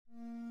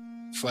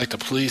It's like the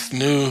police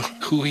knew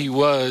who he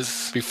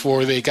was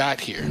before they got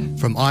here.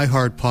 From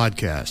iHeart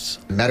Podcasts.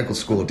 The medical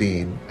school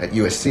dean at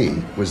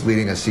USC was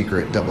leading a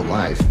secret double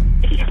life.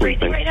 Is she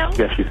breathing right now?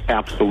 Yes, she's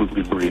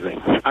absolutely breathing.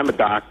 I'm a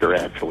doctor,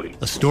 actually.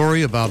 A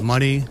story about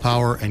money,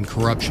 power, and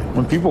corruption.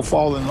 When people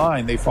fall in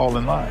line, they fall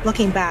in line.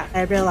 Looking back,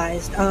 I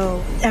realized,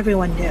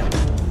 everyone knew.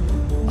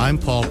 I'm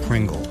Paul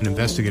Pringle, an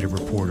investigative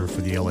reporter for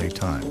the LA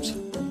Times.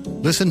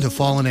 Listen to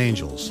Fallen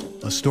Angels,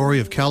 a story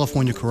of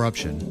California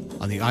corruption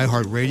on the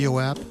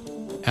iHeartRadio app,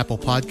 Apple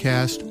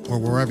Podcast, or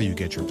wherever you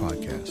get your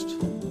podcasts.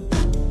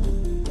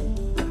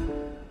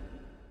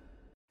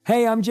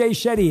 Hey, I'm Jay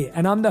Shetty,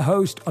 and I'm the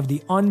host of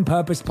the On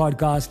Purpose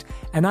podcast,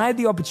 and I had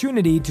the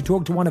opportunity to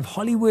talk to one of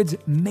Hollywood's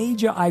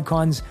major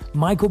icons,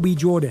 Michael B.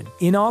 Jordan.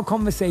 In our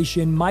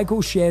conversation,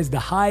 Michael shares the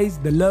highs,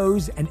 the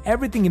lows, and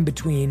everything in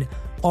between,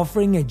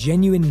 offering a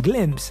genuine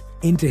glimpse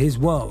into his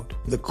world.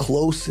 The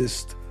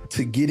closest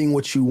to getting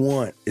what you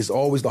want is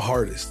always the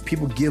hardest.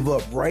 People give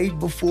up right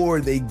before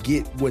they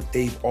get what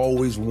they've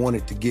always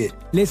wanted to get.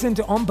 Listen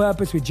to On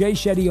Purpose with Jay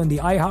Shetty on the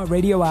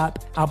iHeartRadio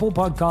app, Apple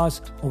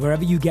Podcasts, or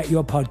wherever you get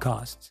your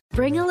podcasts.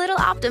 Bring a little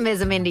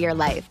optimism into your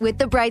life with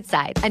The Bright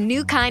Side, a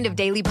new kind of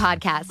daily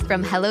podcast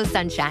from Hello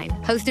Sunshine,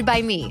 hosted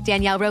by me,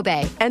 Danielle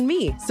Robay. And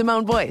me,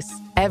 Simone Boyce.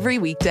 Every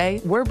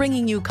weekday, we're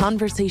bringing you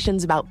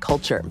conversations about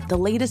culture, the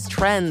latest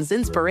trends,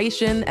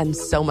 inspiration, and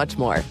so much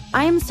more.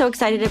 I am so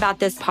excited about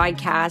this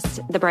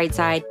podcast, The Bright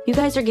Side. You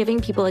guys are giving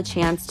people a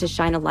chance to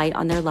shine a light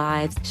on their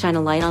lives, shine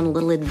a light on a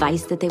little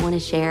advice that they want to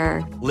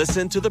share.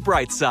 Listen to The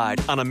Bright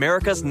Side on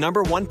America's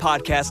 #1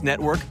 podcast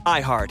network,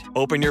 iHeart.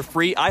 Open your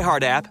free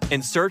iHeart app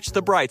and search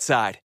The Bright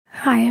Side.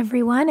 Hi,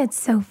 everyone. It's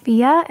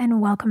Sophia,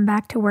 and welcome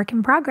back to Work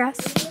in Progress.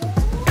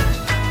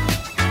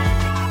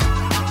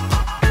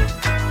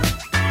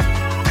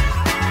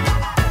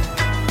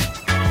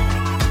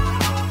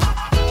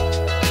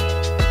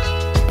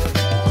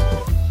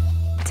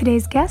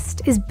 Today's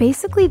guest is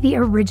basically the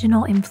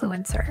original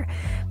influencer,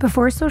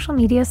 before social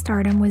media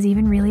stardom was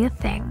even really a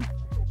thing.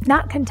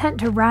 Not content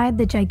to ride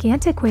the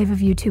gigantic wave of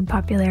YouTube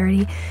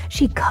popularity,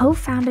 she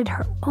co-founded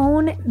her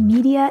own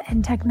media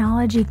and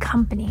technology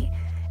company,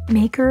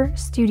 Maker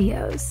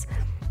Studios.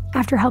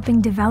 After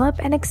helping develop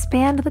and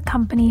expand the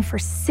company for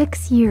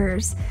 6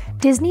 years,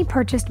 Disney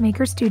purchased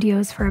Maker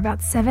Studios for about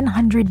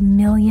 $700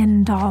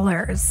 million.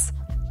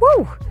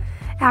 Woo!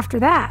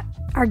 After that,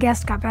 our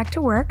guest got back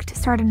to work to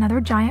start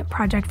another giant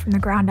project from the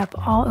ground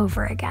up all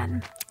over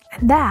again.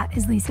 And that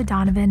is Lisa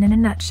Donovan in a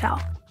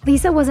nutshell.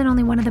 Lisa wasn't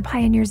only one of the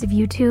pioneers of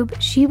YouTube,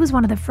 she was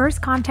one of the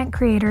first content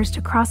creators to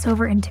cross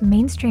over into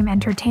mainstream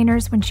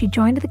entertainers when she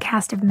joined the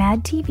cast of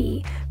Mad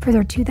TV for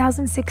their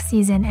 2006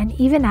 season and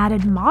even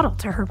added model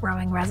to her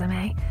growing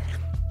resume.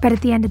 But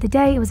at the end of the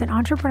day, it was an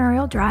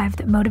entrepreneurial drive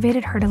that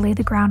motivated her to lay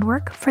the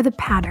groundwork for The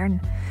Pattern,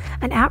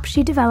 an app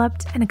she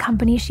developed and a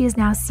company she is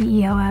now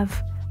CEO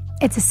of.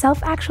 It's a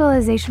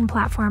self-actualization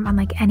platform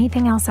unlike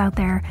anything else out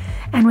there,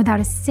 and without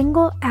a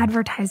single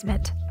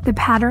advertisement, The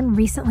Pattern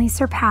recently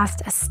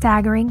surpassed a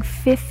staggering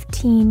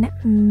 15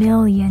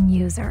 million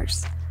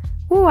users.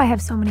 Ooh, I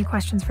have so many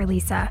questions for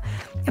Lisa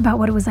about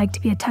what it was like to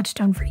be a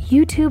touchstone for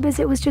YouTube as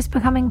it was just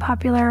becoming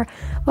popular,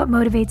 what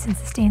motivates and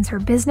sustains her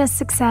business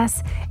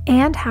success,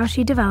 and how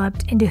she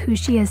developed into who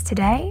she is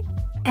today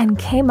and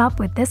came up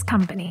with this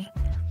company.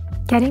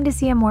 Getting to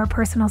see a more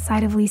personal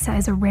side of Lisa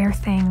is a rare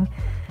thing,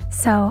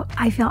 so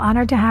I feel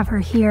honored to have her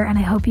here, and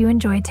I hope you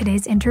enjoyed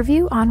today's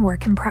interview on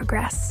Work in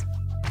Progress.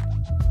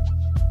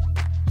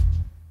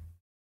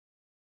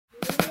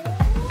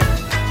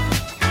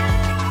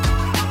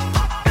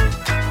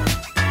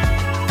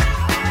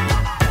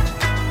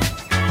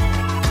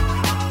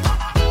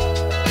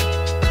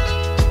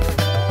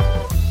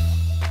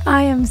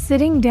 I am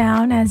sitting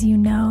down, as you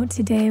know,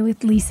 today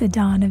with Lisa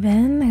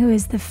Donovan, who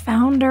is the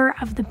founder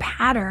of The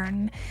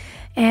Pattern.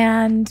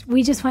 And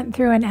we just went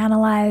through and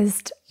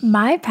analyzed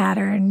my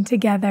pattern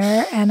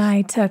together, and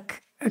I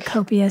took a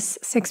copious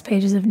 6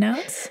 pages of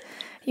notes.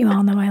 You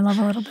all know I love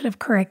a little bit of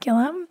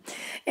curriculum.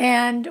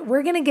 And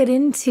we're going to get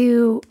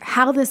into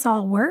how this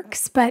all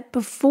works. But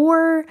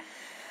before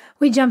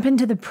we jump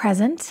into the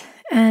present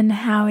and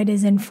how it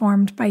is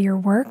informed by your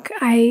work,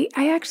 I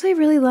actually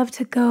really love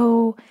to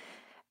go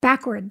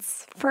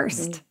backwards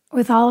first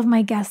with all of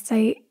my guests.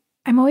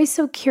 I'm always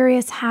so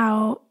curious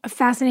how a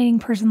fascinating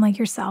person like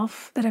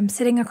yourself that I'm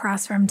sitting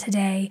across from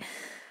today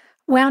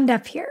wound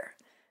up here.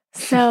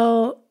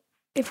 So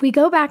if we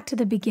go back to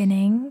the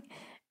beginning,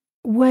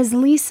 was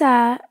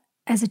Lisa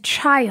as a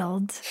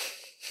child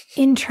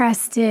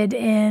interested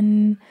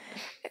in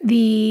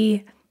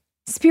the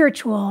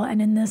spiritual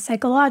and in the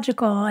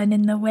psychological and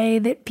in the way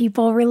that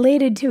people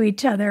related to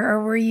each other?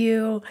 Or were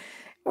you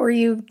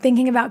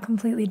thinking about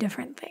completely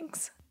different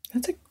things?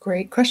 That's a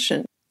great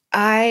question.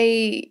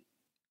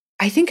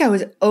 I think I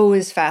was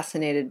always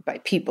fascinated by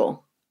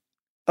people.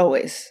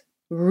 Always.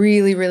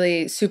 Really,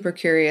 really super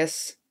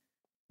curious,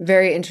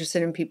 very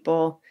interested in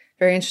people,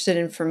 very interested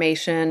in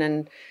information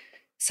and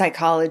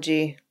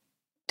psychology.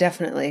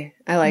 Definitely.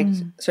 I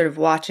liked sort of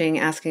watching,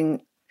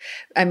 asking.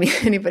 I mean,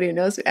 anybody who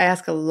knows me, I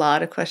ask a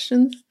lot of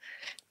questions.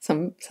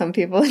 Some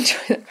people enjoy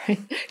that, right?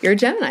 You're a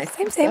Gemini.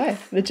 Same.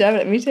 The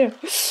Gemini, me too.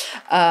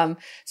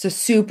 So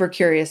super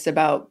curious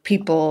about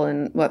people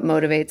and what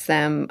motivates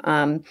them.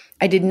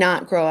 I did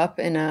not grow up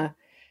in a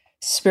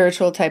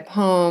spiritual type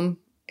home.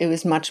 It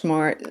was much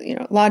more,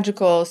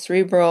 logical,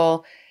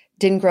 cerebral.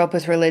 Didn't grow up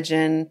with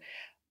religion.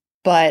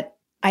 But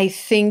I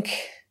think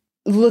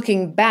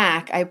looking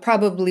back, I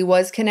probably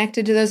was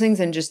connected to those things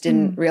and just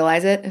didn't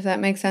realize it, if that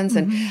makes sense.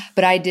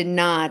 But I did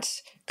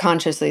not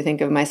consciously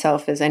think of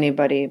myself as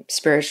anybody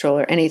spiritual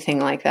or anything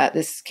like that.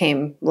 This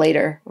came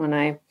later when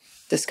I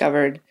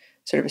discovered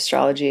sort of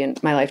astrology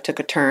and my life took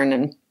a turn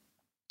and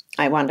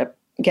I wound up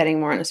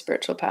getting more on a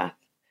spiritual path.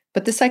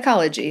 But the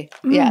psychology,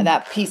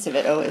 that piece of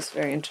it always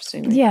very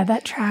interesting. Yeah,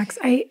 that tracks.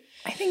 I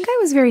think I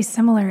was very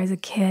similar as a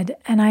kid.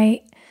 And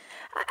I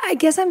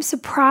guess I'm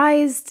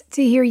surprised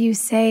to hear you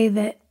say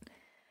that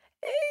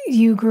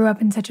you grew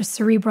up in such a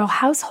cerebral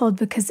household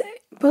because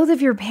both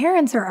of your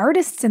parents are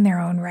artists in their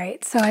own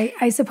right. So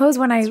I suppose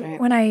when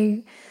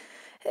I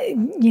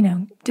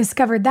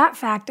discovered that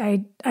fact,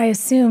 I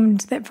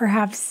assumed that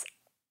perhaps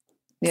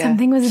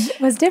something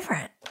was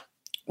different.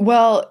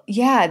 Well,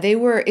 yeah,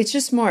 it's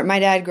just more, my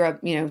dad grew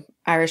up,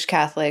 Irish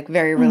Catholic,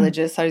 very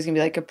religious. Thought he was going to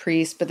be like a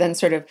priest, but then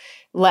sort of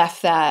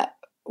left that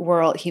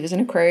world. He was an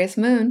Aquarius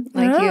moon,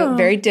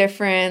 very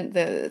different,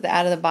 the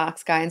out of the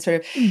box guy, and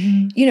sort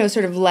of,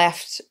 sort of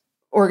left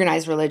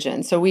organized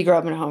religion. So we grew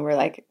up in a home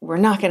where we're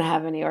not going to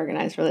have any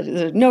organized religion.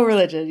 There's no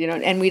religion,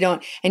 and we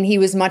don't, and he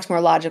was much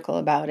more logical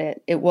about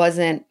it.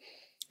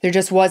 There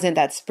just wasn't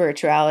that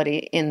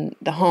spirituality in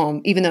the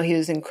home, even though he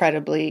was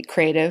incredibly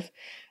creative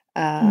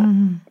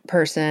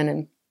person.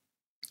 And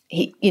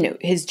he,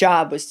 his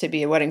job was to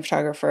be a wedding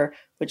photographer,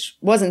 which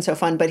wasn't so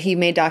fun, but he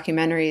made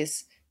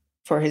documentaries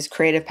for his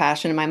creative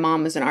passion. And my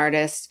mom was an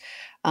artist,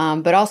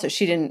 but also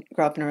she didn't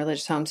grow up in a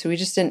religious home. So we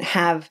just didn't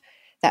have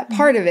that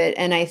part of it.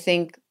 And I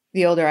think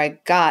the older I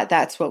got,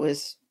 that's what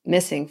was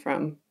missing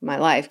from my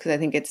life. Because I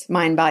think it's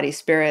mind, body,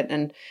 spirit.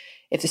 And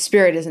if the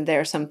spirit isn't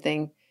there,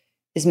 something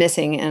is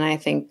missing. And I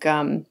think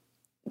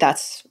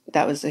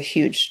that was a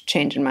huge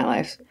change in my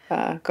life,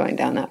 going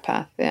down that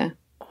path. Yeah.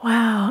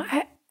 Wow.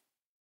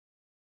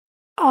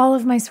 All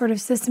of my sort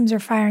of systems are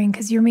firing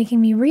because you're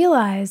making me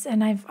realize,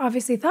 and I've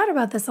obviously thought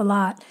about this a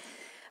lot,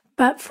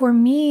 but for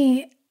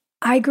me,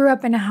 I grew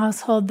up in a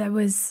household that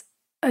was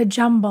a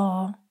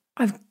jumble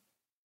of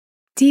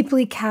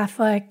deeply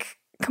Catholic,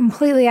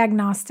 completely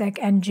agnostic,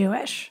 and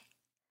Jewish.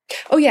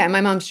 Oh yeah,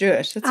 my mom's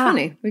Jewish. That's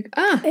funny.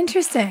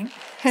 Interesting.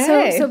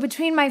 Hey. So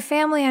between my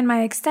family and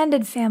my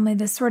extended family,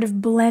 this sort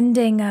of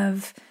blending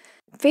of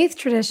faith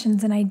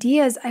traditions and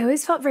ideas, I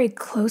always felt very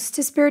close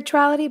to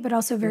spirituality, but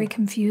also very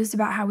confused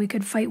about how we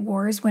could fight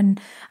wars when,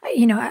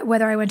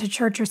 whether I went to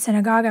church or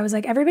synagogue, I was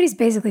like, everybody's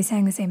basically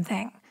saying the same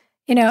thing.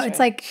 It's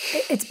like,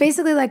 it's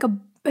basically like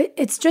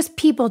it's just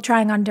people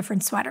trying on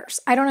different sweaters.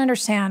 I don't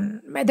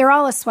understand. They're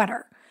all a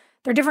sweater.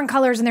 They're different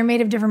colors and they're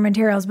made of different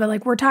materials,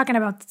 but we're talking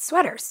about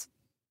sweaters.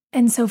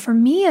 And so for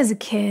me as a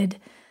kid,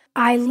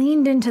 I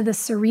leaned into the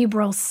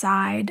cerebral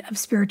side of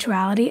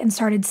spirituality and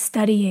started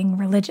studying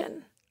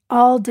religion,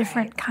 all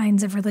different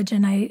kinds of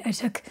religion. I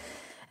took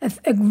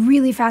a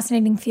really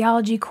fascinating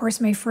theology course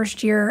my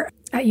first year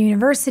at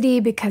university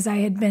because I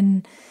had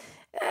been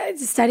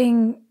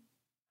studying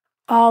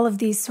all of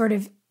these sort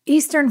of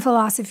Eastern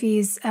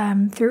philosophies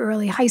through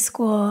early high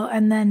school,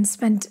 and then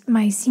spent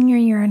my senior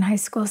year in high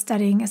school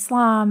studying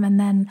Islam. And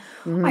then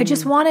I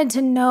just wanted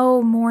to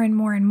know more and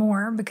more and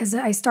more because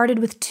I started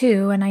with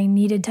 2 and I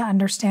needed to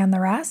understand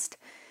the rest.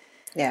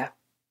 Yeah.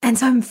 And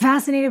so I'm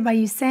fascinated by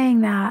you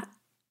saying that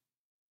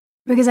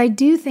because I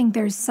do think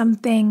there's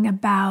something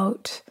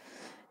about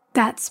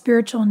that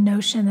spiritual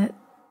notion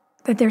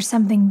that there's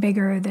something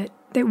bigger, that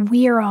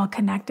we are all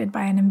connected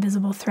by an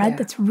invisible thread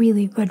that's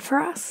really good for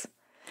us.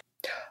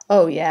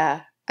 Oh,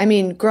 yeah. I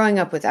mean, growing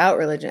up without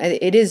religion,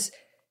 it is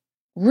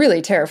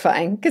really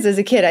terrifying because as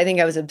a kid, I think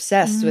I was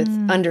obsessed with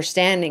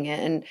understanding it.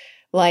 And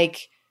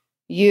like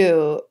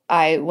you,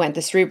 I went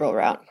the cerebral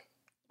route.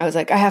 I was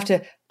like, I have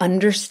to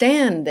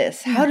understand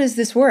this. How does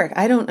this work?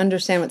 I don't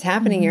understand what's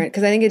happening here.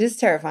 Because I think it is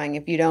terrifying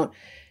if you don't.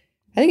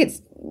 I think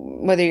it's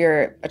whether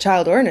you're a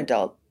child or an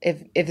adult,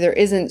 if there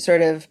isn't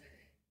sort of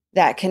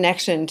that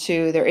connection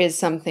to there is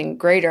something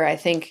greater, I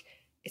think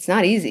it's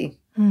not easy.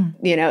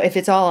 If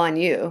it's all on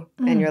you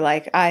and you're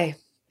like,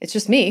 it's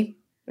just me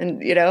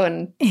and,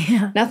 and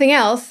nothing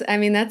else. I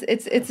mean,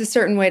 it's a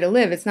certain way to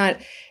live. It's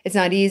not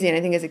easy. And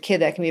I think as a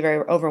kid that can be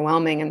very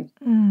overwhelming.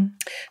 And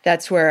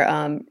that's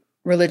where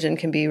religion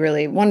can be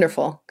really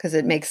wonderful because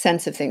it makes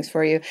sense of things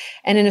for you.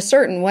 And in a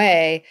certain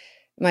way,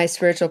 my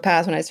spiritual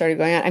path, when I started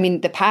going on, I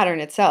mean, the pattern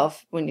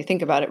itself, when you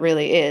think about it,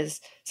 really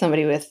is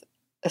somebody with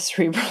a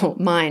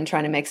cerebral mind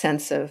trying to make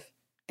sense of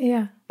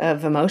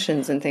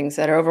emotions and things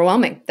that are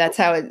overwhelming. That's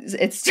how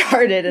it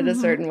started in a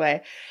certain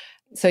way.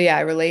 So yeah,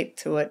 I relate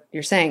to what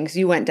you're saying because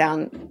you went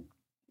down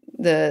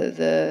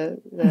the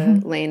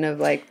lane of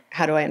like,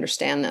 how do I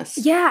understand this?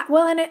 Yeah,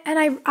 well,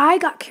 and I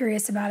got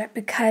curious about it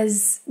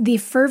because the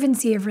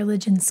fervency of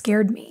religion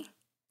scared me.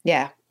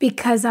 Yeah,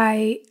 because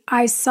I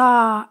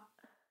saw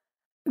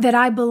that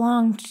I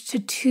belonged to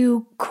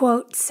two,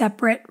 quote,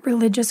 separate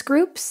religious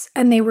groups,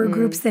 and they were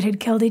groups that had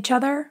killed each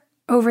other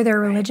over their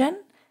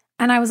religion.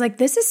 And I was like,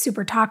 this is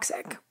super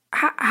toxic.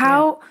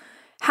 How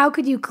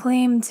could you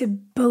claim to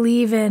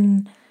believe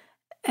in,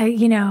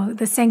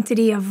 the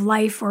sanctity of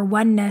life or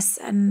oneness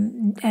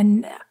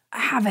and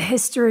have a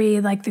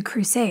history like the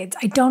Crusades?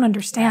 I don't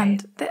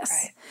understand this.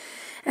 Right.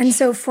 And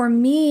so for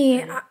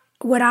me,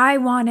 what I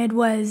wanted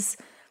was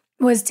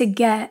to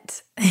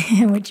get,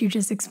 what you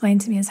just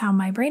explained to me is how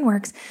my brain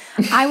works.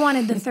 I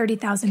wanted the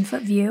 30,000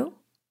 foot view.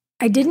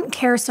 I didn't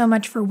care so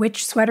much for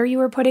which sweater you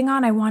were putting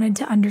on. I wanted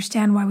to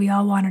understand why we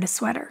all wanted a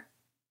sweater.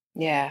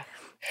 Yeah.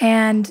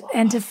 And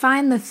to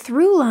find the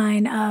through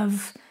line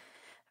of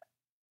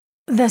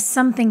the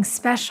something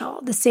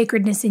special, the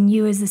sacredness in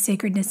you is the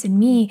sacredness in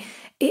me.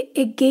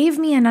 It gave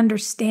me an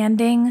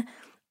understanding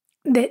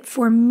that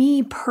for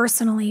me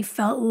personally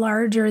felt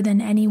larger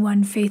than any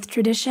one faith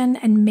tradition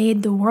and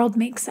made the world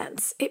make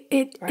sense.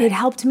 It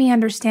helped me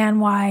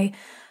understand why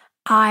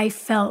I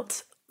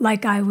felt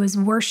like I was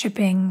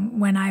worshiping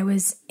when I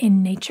was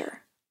in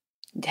nature.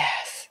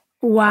 Yes.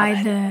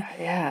 Why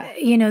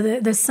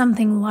the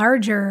something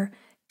larger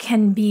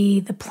can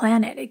be the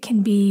planet. It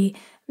can be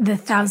the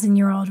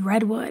 1,000-year-old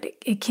redwood.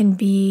 It can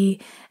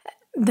be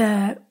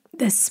the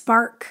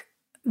spark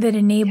that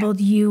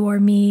enabled you or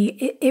me.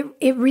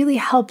 It really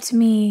helped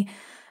me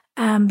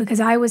because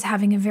I was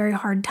having a very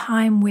hard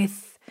time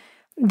with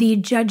the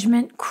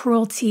judgment,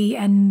 cruelty,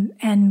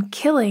 and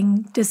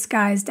killing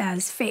disguised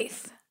as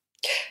faith.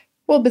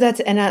 Well, but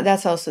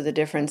that's also the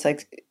difference,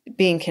 like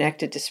being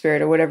connected to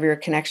spirit or whatever your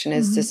connection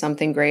is to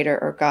something greater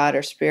or God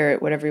or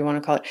spirit, whatever you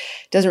want to call it,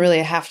 doesn't really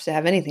have to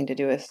have anything to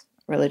do with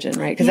religion,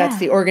 right? Because that's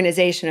the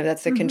organization of,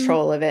 that's the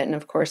control of it. And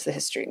of course, the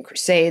history and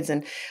crusades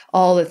and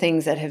all the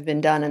things that have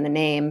been done in the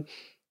name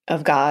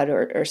of God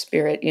or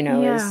spirit,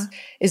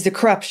 is the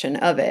corruption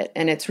of it.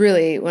 And it's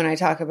really, when I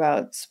talk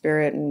about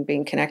spirit and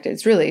being connected,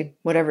 it's really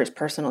whatever is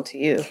personal to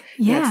you.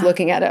 Yeah. And it's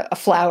looking at a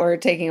flower,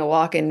 taking a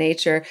walk in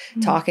nature,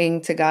 talking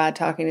to God,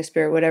 talking to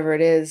spirit, whatever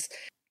it is,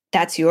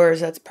 that's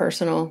yours, that's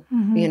personal,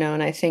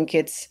 and I think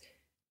it's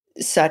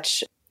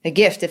such a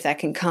gift if that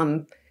can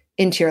come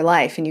into your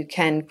life and you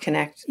can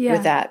connect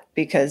with that,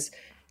 because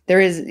there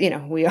is,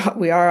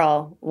 we are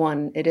all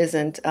one. It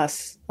isn't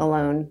us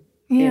alone.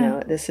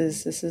 This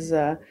is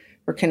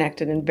we're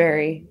connected in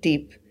very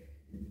deep,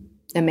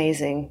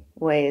 amazing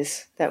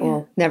ways that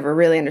we'll never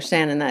really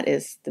understand. And that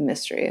is the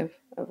mystery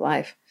of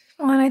life.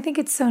 Well, and I think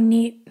it's so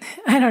neat.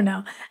 I don't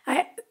know.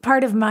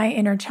 Part of my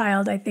inner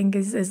child, I think,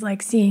 is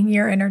like seeing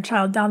your inner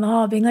child down the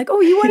hall being like, oh,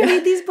 you want to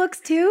read these books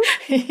too?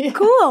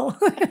 Cool.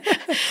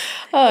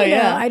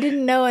 I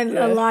didn't know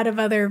a lot of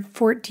other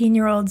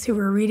 14-year-olds who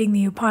were reading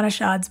the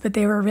Upanishads, but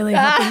they were really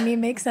helping me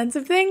make sense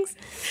of things.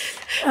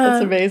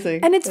 That's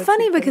amazing. And it's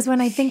funny because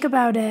when I think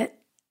about it,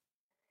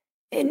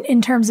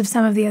 in terms of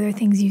some of the other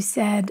things you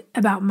said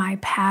about my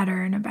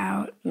pattern,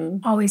 about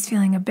always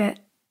feeling a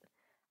bit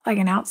like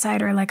an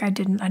outsider, like I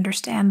didn't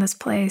understand this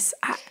place,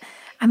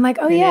 I'm like,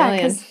 oh yeah,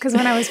 because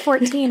when I was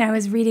 14, I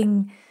was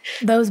reading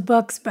those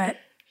books, but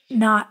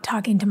not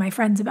talking to my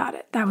friends about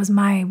it. That was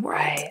my world.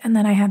 Right. And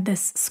then I had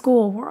this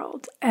school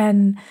world.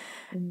 And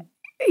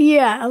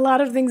a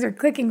lot of things are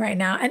clicking right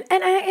now. And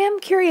I am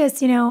curious,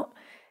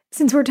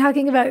 since we're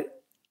talking about,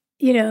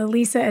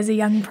 Lisa as a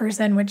young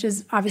person, which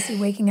is obviously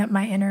waking up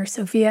my inner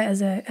Sophia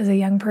as a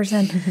young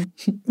person.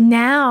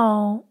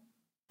 Now,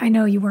 I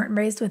know you weren't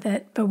raised with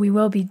it, but we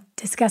will be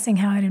discussing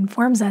how it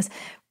informs us.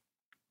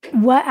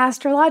 What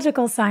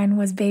astrological sign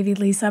was baby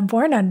Lisa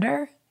born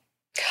under?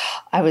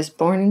 I was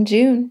born in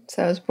June,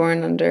 so I was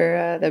born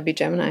under, that'd be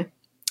Gemini.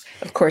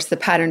 Of course, the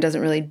pattern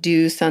doesn't really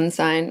do sun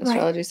sign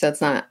astrology, so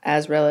it's not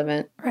as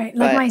relevant. Right,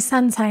 like my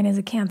sun sign is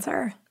a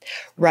Cancer.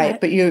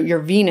 Right, but your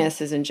Venus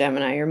is in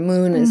Gemini, your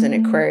moon is in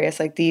Aquarius.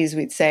 Like these,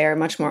 we'd say, are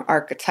much more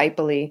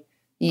archetypally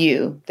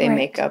you. They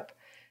make up,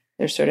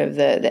 they're sort of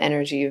the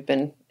energy you've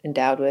been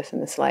endowed with in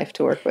this life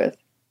to work with.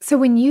 So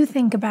when you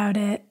think about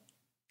it,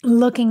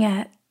 looking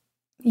at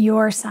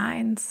your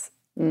signs,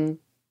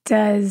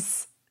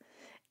 does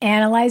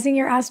analyzing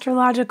your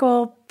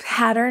astrological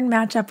pattern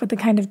match up with the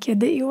kind of kid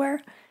that you were?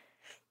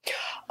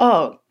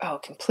 Oh,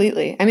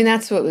 completely. I mean,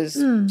 that's what was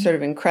sort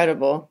of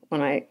incredible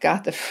when I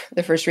got the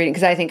first reading,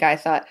 because I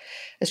thought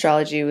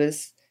astrology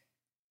was,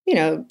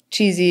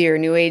 cheesy or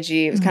new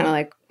agey. It was kind of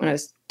like when I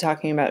was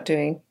talking about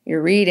doing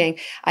your reading,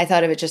 I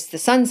thought of it just the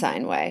sun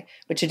sign way,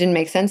 which it didn't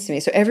make sense to me.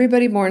 So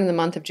everybody born in the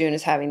month of June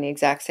is having the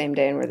exact same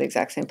day and we're the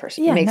exact same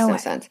person. It makes no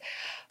sense.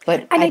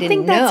 But I didn't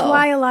think that's know.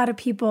 why a lot of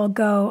people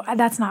go,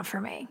 that's not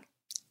for me.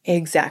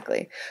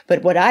 Exactly.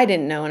 But what I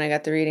didn't know when I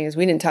got the reading is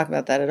we didn't talk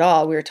about that at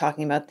all. We were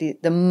talking about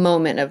the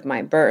moment of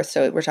my birth.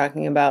 So we're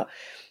talking about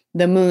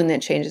the moon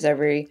that changes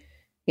every,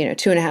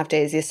 2.5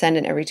 days, the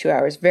ascendant every 2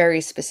 hours, very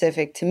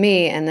specific to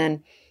me. And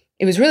then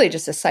it was really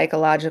just a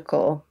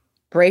psychological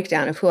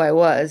breakdown of who I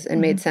was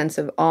and made sense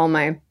of all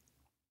my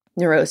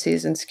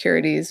neuroses,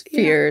 insecurities,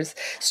 fears,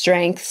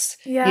 strengths,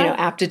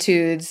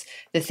 aptitudes,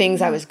 the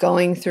things I was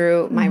going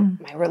through, my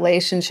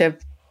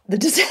relationship the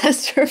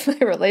disaster of my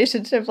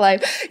relationship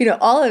life,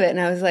 all of it.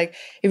 And I was like,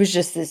 it was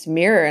just this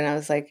mirror. And I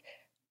was like,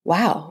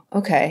 wow,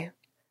 okay,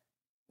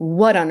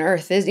 what on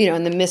earth is,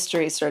 and the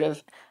mystery sort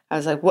of, I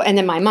was like, well, and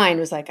then my mind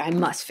was like, I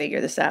must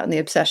figure this out. And the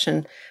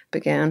obsession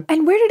began.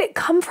 And where did it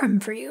come from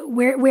for you?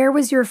 Where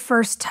was your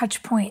first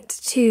touch point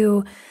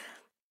to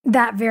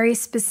that very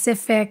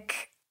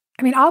specific,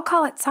 I'll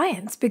call it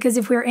science, because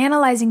if we're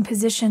analyzing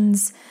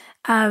positions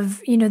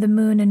of, the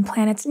moon and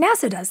planets,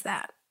 NASA does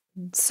that.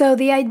 So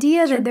the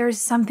idea that there's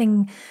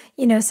something,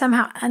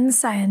 somehow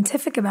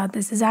unscientific about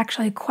this is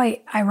actually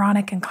quite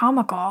ironic and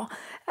comical.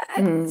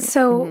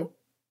 So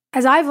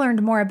as I've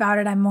learned more about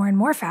it, I'm more and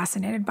more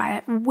fascinated by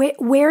it.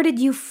 Where did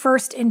you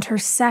first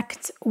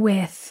intersect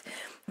with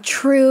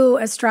true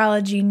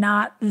astrology,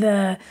 not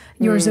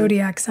your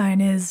zodiac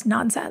sign is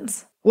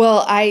nonsense?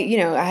 Well, I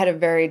had a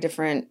very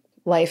different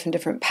life and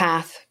different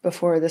path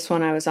before this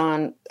one I was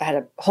on. I had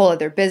a whole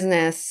other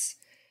business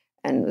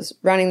and was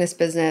running this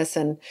business.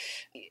 And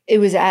it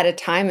was at a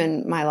time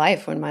in my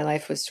life when my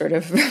life was sort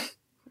of,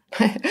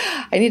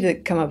 I need to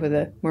come up with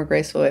a more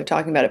graceful way of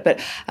talking about it, but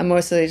I'm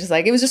mostly just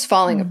like, it was just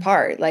falling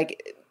apart.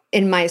 Like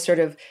in my sort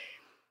of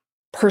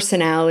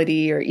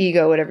personality or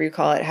ego, whatever you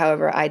call it,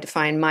 however I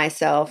define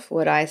myself,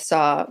 what I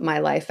saw my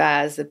life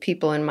as, the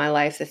people in my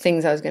life, the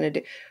things I was going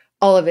to do,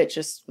 all of it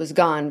just was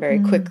gone very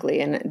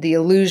quickly. And the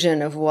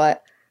illusion of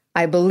what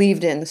I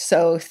believed in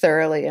so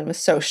thoroughly and was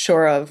so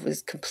sure of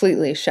was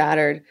completely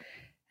shattered.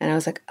 And I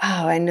was like,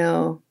 oh, I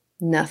know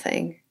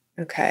nothing.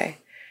 Okay.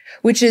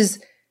 Which is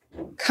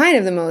kind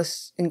of the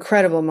most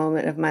incredible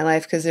moment of my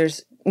life, because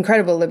there's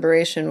incredible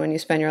liberation when you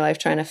spend your life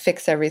trying to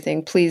fix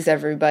everything, please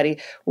everybody,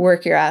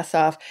 work your ass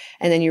off.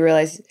 And then you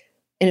realize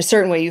in a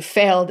certain way you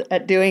failed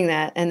at doing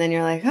that. And then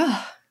you're like,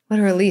 oh, what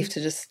a relief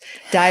to just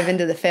dive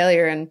into the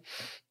failure and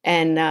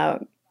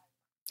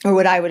or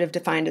what I would have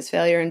defined as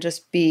failure and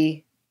just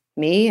be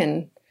me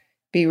and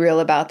be real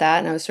about that.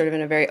 And I was sort of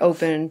in a very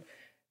open,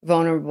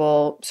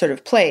 vulnerable sort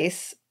of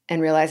place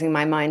and realizing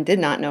my mind did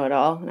not know it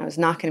all. And I was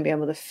not going to be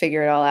able to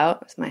figure it all out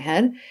with my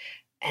head.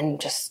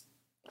 And just,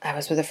 I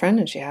was with a friend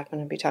and she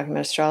happened to be talking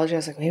about astrology. I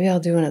was like, maybe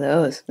I'll do one of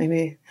those.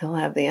 Maybe he'll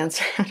have the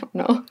answer. I don't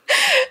know.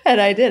 And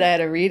I did. I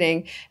had a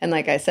reading. And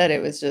like I said,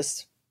 it was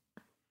just,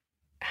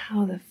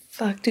 how the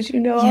fuck did you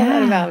know all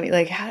that about me?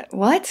 Like,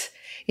 what?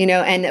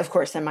 And of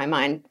course, then my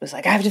mind was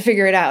like, I have to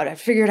figure it out. I have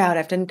to figure it out. I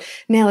have to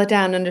nail it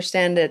down,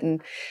 understand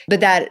it. But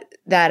that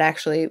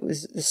actually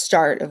was the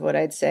start of what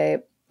I'd say,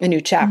 a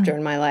new chapter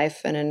in my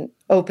life, and an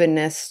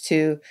openness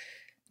to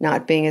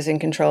not being as in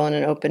control, and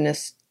an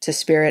openness to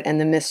spirit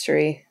and the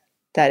mystery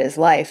that is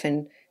life,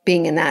 and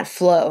being in that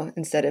flow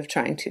instead of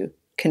trying to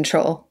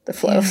control the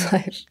flow of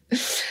life.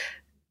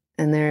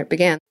 And there it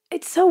began.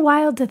 It's so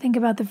wild to think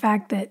about the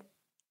fact that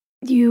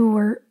you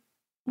were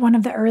one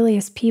of the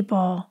earliest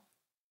people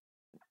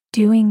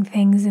doing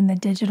things in the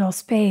digital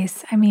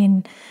space. I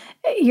mean,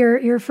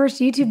 your first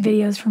YouTube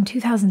videos from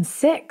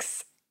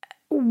 2006.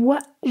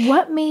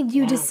 What made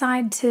you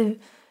decide to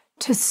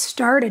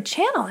start a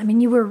channel? I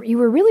mean, you were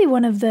really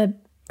one of the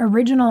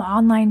original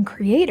online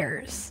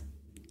creators.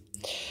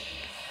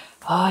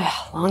 Oh yeah,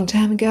 long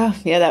time ago.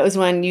 Yeah, that was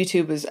when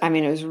YouTube was,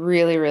 it was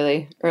really,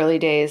 really early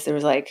days. There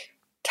was like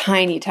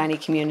tiny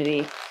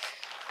community,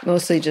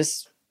 mostly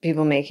just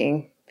people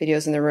making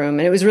videos in the room.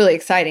 And it was really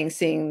exciting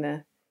seeing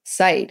the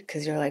site,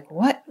 because you're like,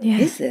 what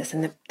is this?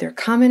 And they're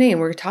commenting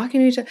and we're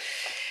talking to each other.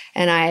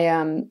 And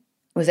I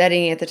was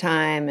editing at the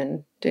time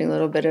and doing a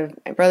little bit of,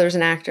 my brother's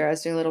an actor. I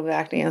was doing a little bit of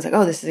acting. I was like,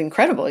 oh, this is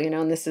incredible,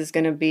 and this is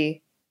going to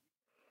be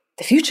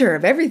the future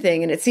of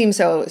everything. And it seemed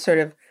so sort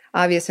of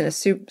obvious in a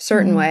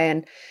certain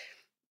way,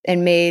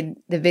 and made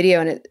the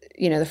video. And it,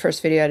 the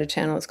first video I had a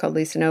channel, it's called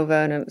Lisa Nova,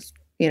 and it was,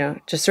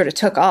 just sort of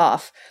took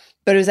off.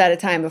 But it was at a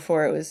time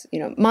before it was,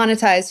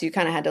 monetized. So you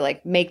kind of had to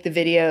like make the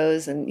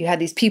videos, and you had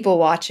these people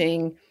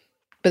watching,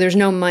 but there's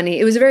no money.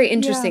 It was a very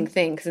interesting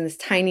thing, because in this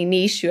tiny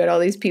niche, you had all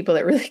these people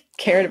that really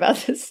cared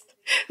about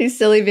these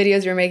silly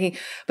videos you're making,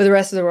 but the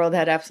rest of the world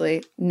had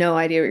absolutely no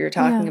idea what you're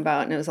talking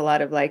about. And it was a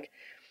lot of like,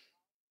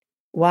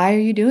 why are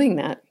you doing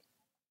that?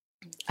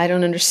 I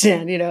don't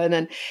understand, and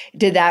then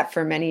did that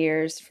for many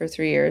years, for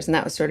 3 years. And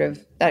that was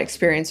that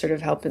experience sort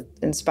of helped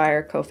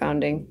inspire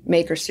co-founding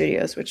Maker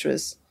Studios, which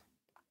was,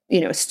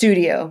 a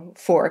studio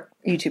for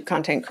YouTube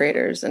content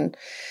creators. And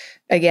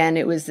again,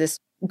 it was this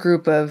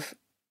group of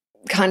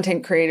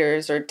content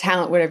creators or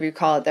talent, whatever you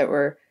call it,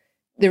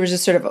 there was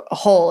just sort of a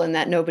hole in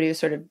that nobody was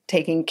sort of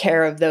taking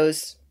care of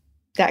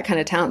that kind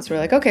of talent. So we're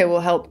like, okay,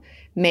 we'll help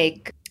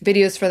make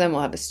videos for them.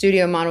 We'll have a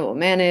studio model, we'll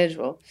manage,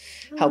 we'll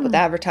help with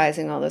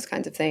advertising, all those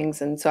kinds of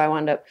things. And so I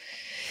wound up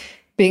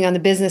being on the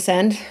business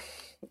end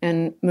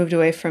and moved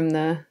away from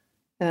the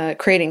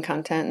creating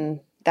content. And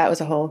that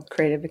was a whole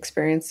creative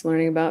experience,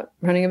 learning about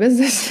running a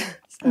business.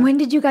 So. When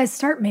did you guys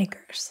start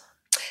Makers?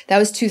 That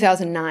was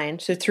 2009.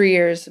 So 3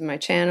 years of my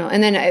channel.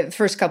 And then the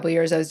first couple of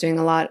years I was doing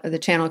a lot of the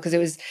channel, because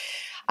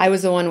I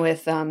was the one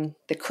with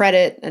the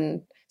credit.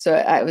 And so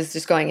I was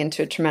just going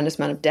into a tremendous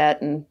amount of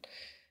debt and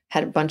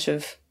had a bunch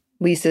of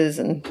leases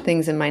and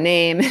things in my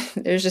name.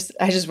 I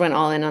just went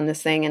all in on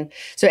this thing. And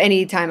so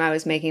anytime I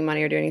was making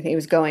money or doing anything, it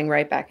was going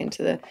right back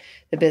into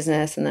the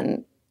business. And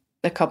then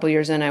a couple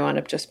years in, I wound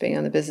up just being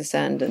on the business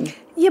end. And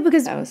yeah,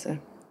 because that was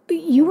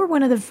you were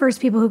one of the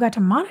first people who got to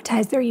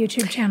monetize their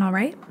YouTube channel,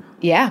 right?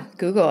 Yeah,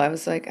 Google. I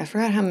was like, I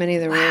forgot how many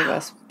there were of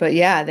us. But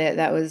yeah,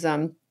 that was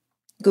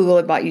Google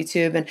had bought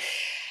YouTube.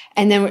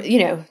 And then,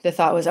 the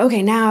thought was,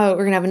 okay, now we're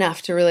going to have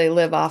enough to really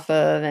live off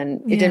of.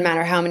 And it didn't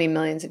matter how many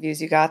millions of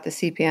views you got. The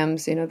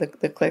CPMs,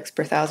 the clicks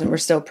per thousand were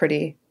still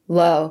pretty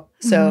low.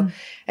 So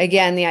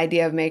again, the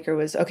idea of Maker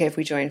was, okay, if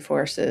we join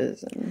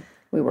forces and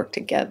we work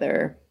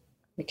together,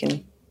 we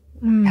can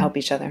help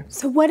each other.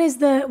 So what is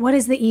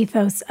the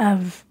ethos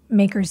of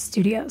Maker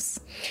Studios?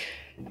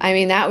 I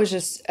mean, that was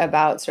just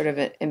about sort of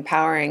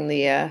empowering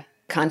the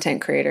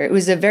content creator. It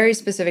was a very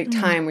specific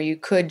time where you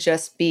could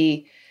just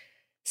be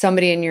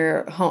somebody in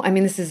your home. I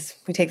mean,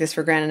 we take this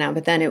for granted now,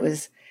 but then it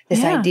was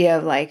this idea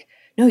of like,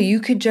 no, you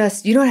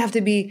don't have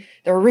to be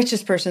the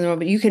richest person in the world,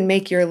 but you can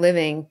make your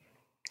living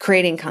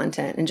creating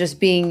content and just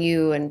being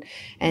you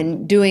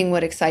and doing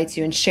what excites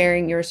you and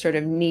sharing your sort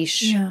of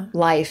niche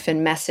life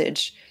and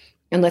message.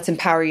 And let's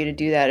empower you to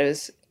do that. It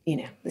was,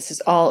 this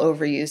is all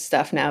overused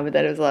stuff now, but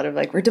that it was a lot of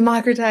like, we're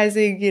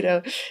democratizing,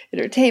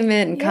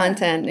 entertainment and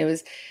content. And it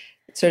was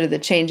sort of the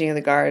changing of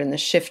the guard and the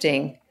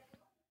shifting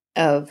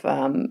of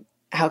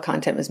how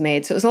content was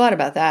made. So it was a lot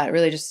about that,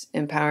 really just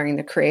empowering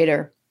the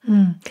creator.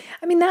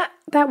 I mean,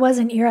 that was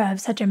an era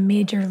of such a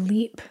major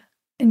leap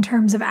in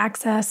terms of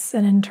access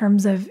and in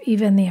terms of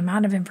even the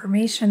amount of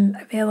information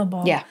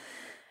available. Yeah.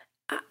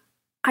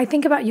 I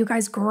think about you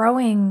guys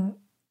growing,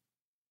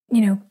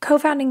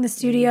 co-founding the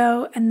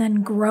studio and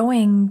then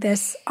growing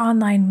this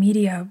online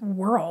media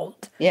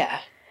world. Yeah.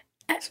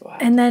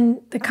 And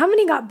then the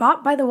company got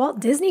bought by the Walt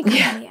Disney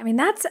Company. I mean,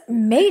 that's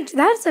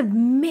a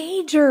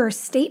major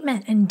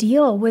statement and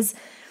deal. Was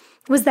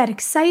that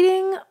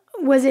exciting?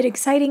 Was it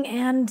exciting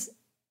and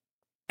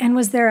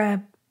was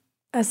there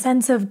a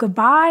sense of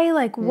goodbye?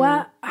 Like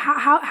what?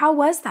 How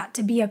was that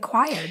to be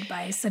acquired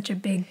by such a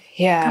big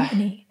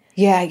company?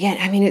 Yeah. Again,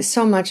 I mean, it's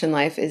so much in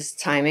life is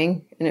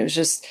timing, and it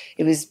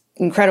was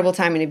incredible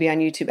timing to be on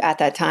YouTube at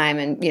that time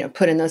and,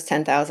 put in those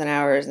 10,000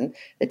 hours and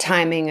the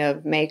timing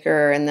of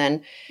Maker. And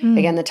then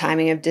again, the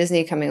timing of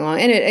Disney coming along.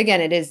 And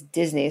it is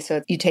Disney.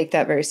 So you take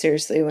that very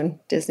seriously when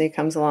Disney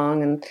comes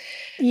along. And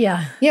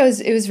it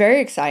was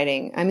very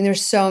exciting. I mean,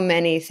 there's so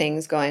many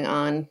things going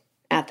on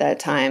at that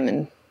time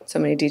and so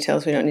many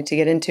details we don't need to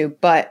get into,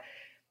 but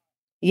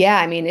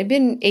yeah, I mean, it'd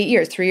been 8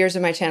 years, 3 years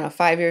of my channel,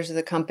 5 years of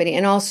the company.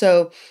 And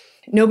also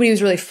nobody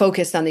was really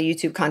focused on the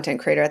YouTube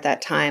content creator at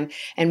that time.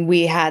 And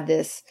we had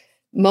this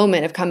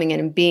moment of coming in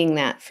and being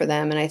that for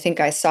them. And I think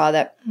I saw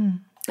that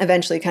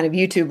eventually kind of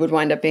YouTube would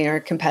wind up being our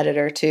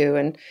competitor too.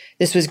 And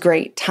this was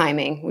great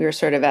timing. We were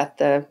sort of at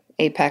the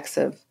apex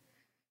of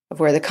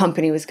where the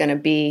company was going to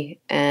be.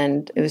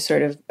 And it was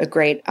sort of a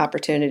great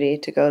opportunity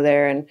to go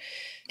there. And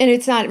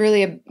it's not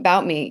really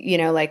about me,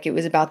 like it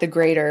was about the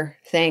greater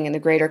thing and the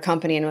greater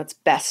company and what's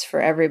best for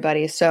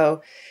everybody.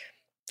 So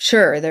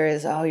sure, there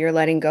is, you're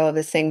letting go of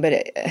this thing,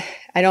 but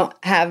I don't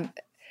have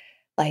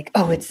like,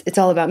 it's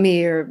all about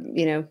me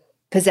or,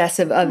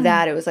 possessive of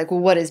that. It was like, well,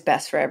 what is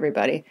best for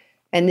everybody?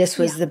 And this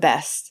was the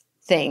best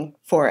thing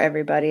for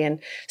everybody.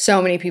 And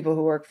so many people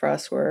who work for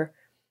us were,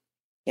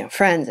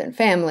 friends and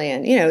family.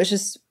 And, it was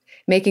just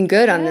making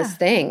good on this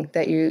thing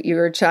that you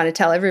were trying to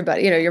tell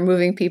everybody. You're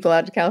moving people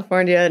out to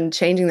California and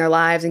changing their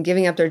lives and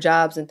giving up their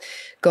jobs and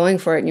going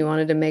for it. And you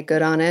wanted to make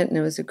good on it. And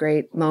it was a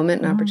great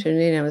moment and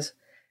opportunity. And I was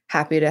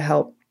happy to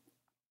help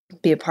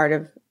be a part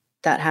of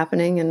that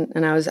happening.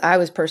 And I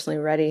was personally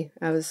ready.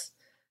 I was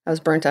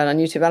burnt out on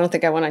YouTube. I don't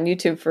think I went on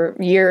YouTube for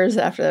years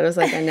after that. I was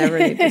like, I never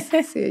need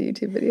to see a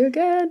YouTube video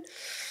again.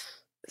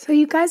 So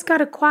you guys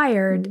got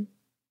acquired,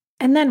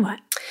 and then what?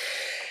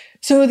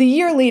 So the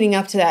year leading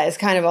up to that is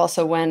kind of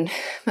also when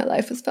my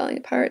life was falling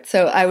apart.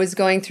 So I was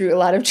going through a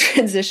lot of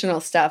transitional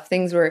stuff.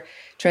 Things were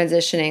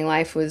transitioning.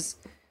 Life was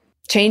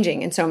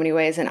changing in so many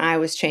ways, and I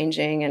was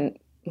changing, and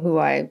who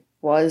I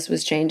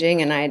was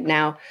changing. And I had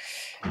now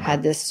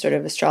had this sort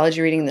of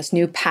astrology reading, this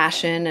new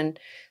passion. And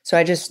so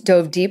I just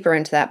dove deeper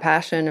into that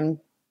passion. And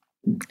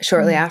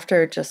shortly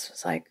after, it just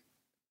was like,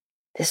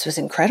 this was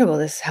incredible.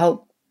 This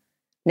helped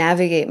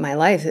navigate my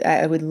life.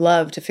 I would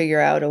love to figure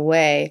out a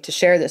way to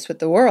share this with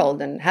the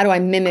world. And how do I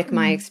mimic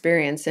my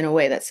experience in a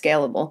way that's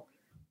scalable?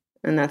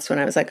 And that's when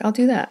I was like, I'll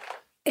do that.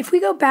 If we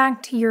go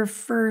back to your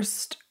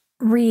first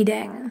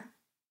reading,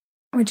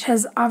 which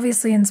has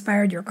obviously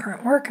inspired your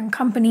current work and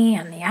company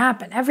and the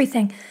app and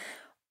everything,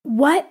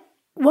 what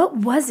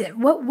was it?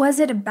 What was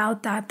it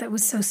about that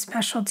was so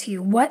special to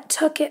you? What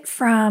took it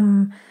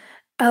from,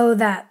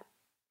 that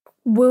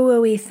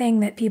woo-woo-y thing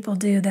that people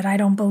do that I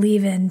don't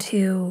believe in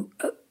to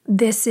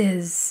this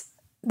is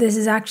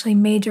actually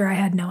major, I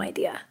had no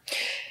idea?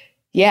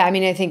 Yeah, I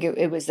mean, I think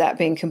it was that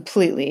being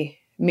completely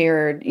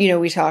mirrored.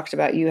 We talked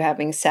about you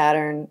having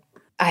Saturn.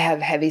 I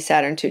have heavy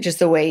Saturn too, just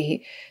the way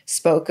he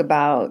spoke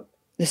about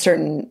the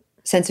certain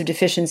sense of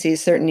deficiency,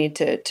 certain need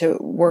to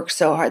work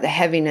so hard, the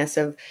heaviness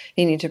of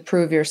needing to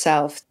prove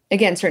yourself.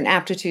 Again, certain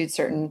aptitudes,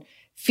 certain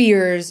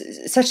fears,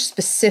 such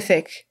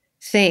specific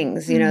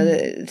things,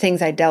 the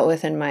things I dealt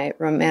with in my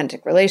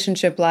romantic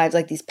relationship lives,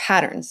 like these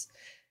patterns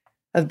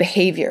of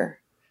behavior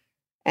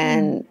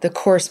and the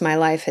course my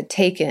life had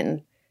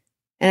taken.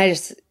 And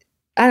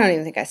I don't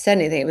even think I said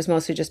anything. It was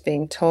mostly just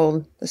being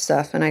told the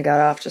stuff. And I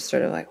got off just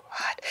sort of like,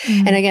 what?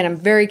 And again, I'm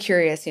very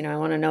curious. I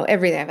want to know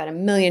everything. I've had a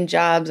million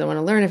jobs. I want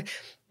to learn.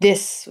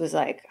 This was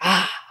like,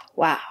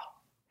 wow.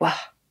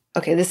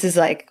 Okay, this is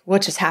like,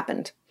 what just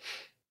happened?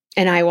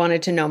 And I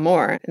wanted to know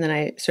more. And then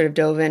I sort of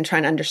dove in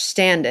trying to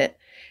understand it.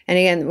 And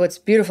again, what's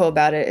beautiful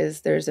about it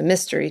is there's a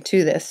mystery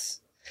to this.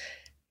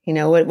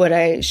 What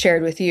I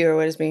shared with you or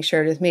what is being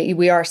shared with me,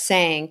 we are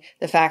saying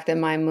the fact that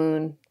my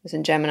moon was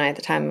in Gemini at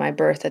the time of my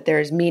birth, that there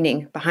is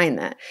meaning behind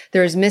that.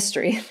 There is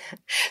mystery.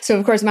 So,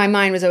 of course, my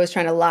mind was always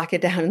trying to lock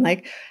it down and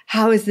like,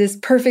 how is this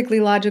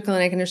perfectly logical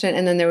and I can understand?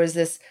 And then there was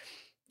this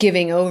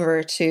giving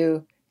over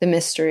to the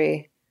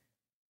mystery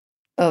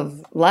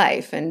of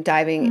life and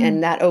diving,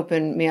 and that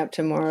opened me up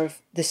to more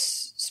of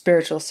this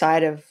spiritual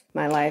side of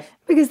my life.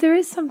 Because there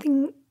is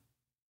something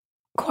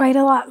quite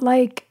a lot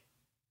like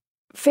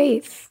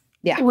faith.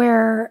 Yeah.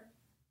 Where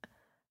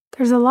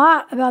there's a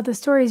lot about the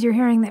stories you're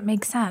hearing that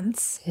make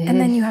sense. And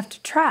then you have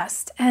to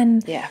trust.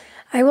 And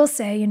I will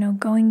say,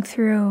 going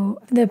through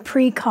the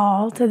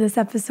pre-call to this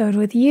episode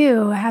with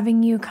you,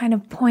 having you kind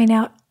of point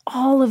out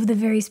all of the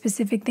very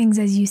specific things,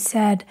 as you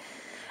said,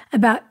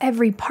 about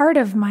every part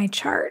of my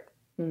chart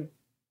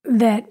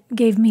that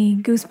gave me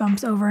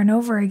goosebumps over and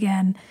over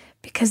again,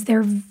 because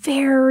they're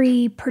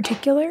very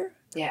particular.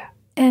 Yeah.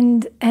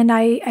 And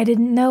I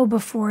didn't know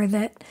before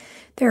that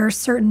there are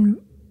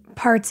certain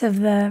parts of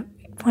the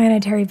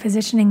planetary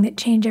positioning that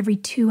change every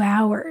 2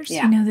 hours,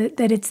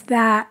 that it's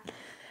that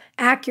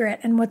accurate.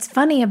 And what's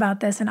funny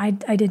about this, and I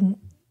didn't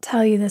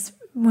tell you this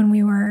when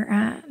we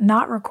were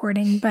not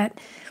recording, but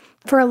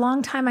for a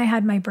long time I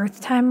had my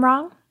birth time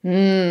wrong.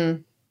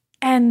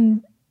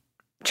 And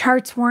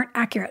charts weren't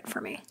accurate for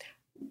me.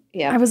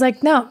 Yeah. I was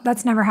like, no,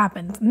 that's never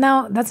happened.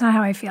 No, that's not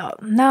how I feel.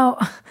 No.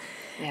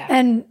 Yeah.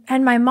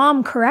 And my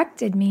mom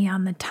corrected me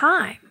on the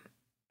time.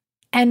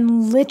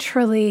 And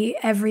literally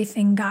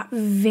everything got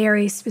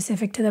very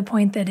specific to the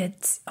point that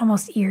it's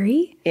almost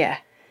eerie. Yeah.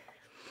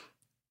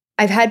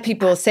 I've had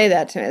people say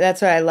that to me.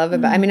 That's what I love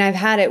about it. I've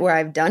had it where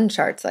I've done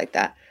charts like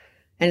that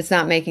and it's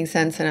not making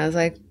sense. And I was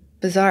like,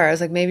 bizarre. I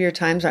was like, maybe your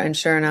time's right. And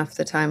sure enough,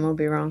 the time will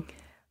be wrong.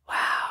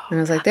 Wow. And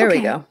I was like, there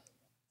we go.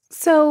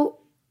 So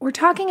we're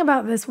talking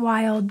about this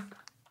wild,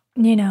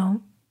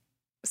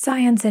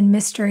 science and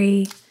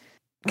mystery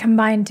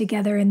combined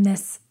together in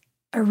this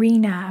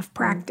arena of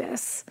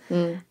practice.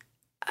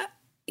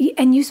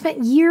 And you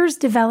spent years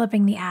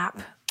developing the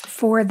app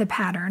for the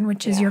pattern,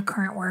 which is your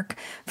current work.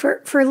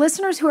 For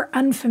listeners who are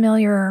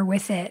unfamiliar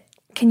with it,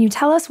 can you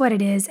tell us what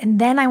it is? And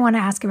then I want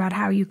to ask about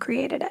how you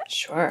created it.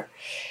 Sure.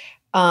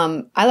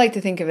 I like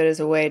to think of it as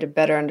a way to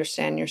better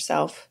understand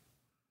yourself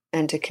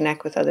and to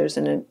connect with others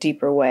in a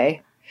deeper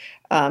way.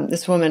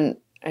 This woman,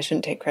 I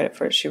shouldn't take credit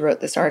for it, she wrote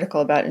this article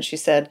about it, and she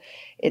said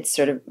it's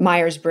sort of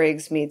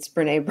Myers-Briggs meets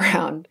Brene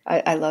Brown.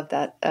 I love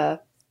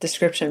that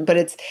description. But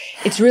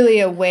it's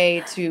really a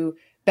way to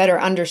better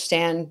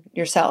understand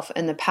yourself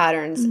and the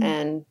patterns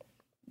and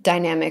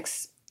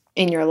dynamics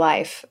in your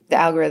life. The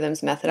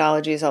algorithms,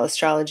 methodologies, all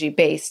astrology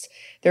based.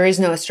 There is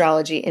no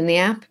astrology in the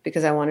app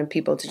because I wanted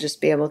people to just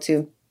be able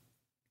to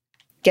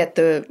get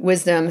the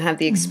wisdom, have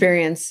the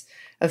experience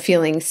of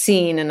feeling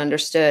seen and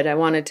understood. I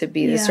wanted to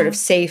be this sort of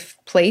safe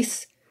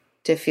place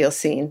to feel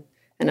seen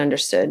and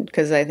understood,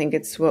 because I think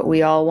it's what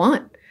we all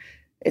want.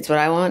 It's what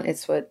I want.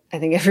 It's what I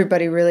think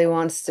everybody really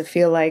wants, to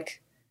feel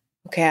like,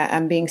 okay,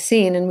 I'm being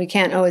seen, and we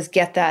can't always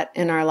get that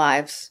in our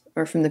lives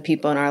or from the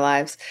people in our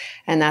lives.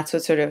 And that's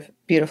what's sort of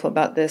beautiful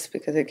about this,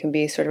 because it can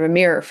be sort of a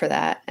mirror for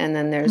that. And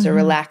then there's a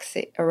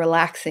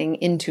relaxing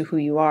into who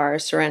you are,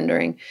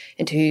 surrendering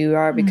into who you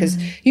are, because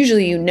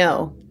usually you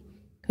know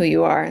who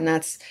you are,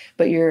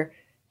 but you're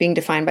being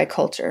defined by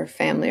culture,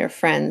 family, or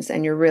friends,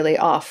 and you're really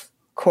off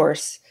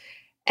course.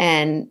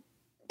 And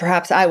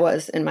perhaps I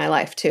was in my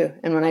life too.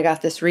 And when I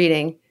got this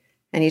reading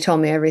and he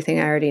told me everything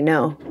I already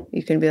know,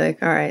 you can be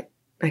like, all right,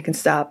 I can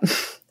stop.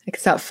 I can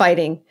stop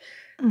fighting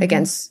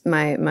against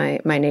my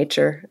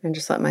nature and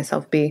just let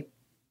myself be.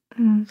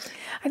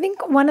 I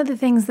think one of the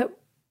things that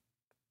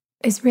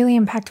is really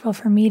impactful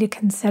for me to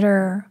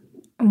consider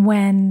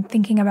when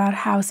thinking about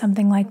how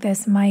something like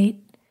this might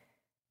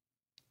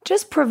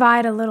just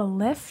provide a little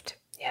lift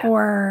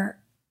or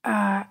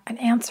an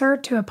answer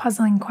to a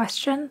puzzling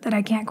question that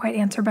I can't quite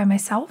answer by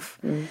myself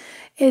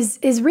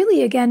is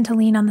really, again, to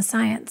lean on the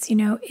science.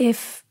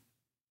 If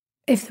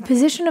the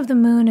position of the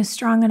moon is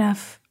strong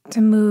enough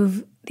to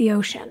move the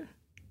ocean,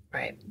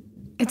 right,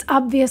 it's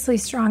obviously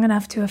strong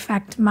enough to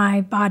affect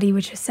my body,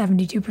 which is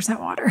 72%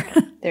 water.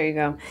 There you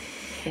go.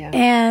 Yeah.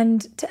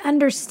 And to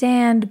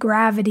understand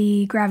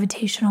gravity,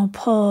 gravitational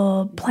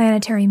pull,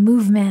 planetary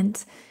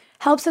movement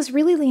helps us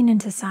really lean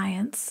into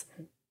science.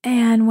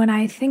 And when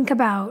I think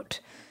about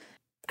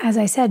as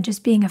I said,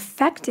 just being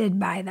affected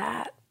by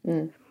that.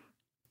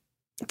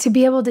 To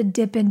be able to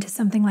dip into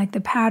something like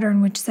the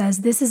pattern, which says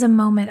this is a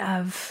moment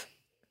of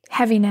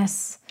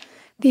heaviness,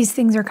 these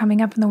things are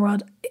coming up in the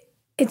world.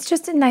 It's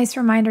just a nice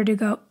reminder to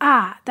go,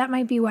 that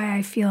might be why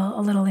I feel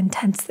a little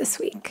intense this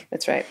week.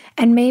 That's right.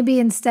 And maybe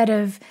instead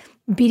of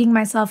beating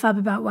myself up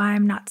about why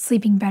I'm not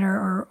sleeping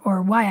better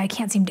or why I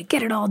can't seem to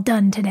get it all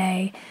done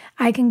today,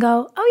 I can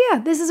go, oh yeah,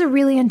 this is a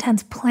really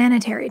intense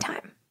planetary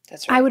time.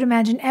 That's right. I would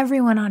imagine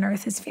everyone on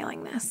Earth is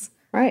feeling this.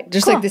 Right.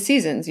 Just like the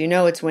seasons,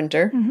 it's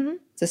winter.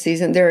 It's a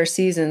season. There are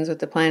seasons with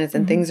the planets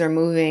and things are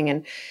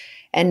moving.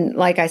 And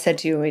like I said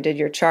to you when we did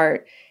your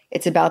chart,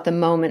 it's about the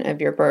moment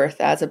of your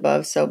birth, as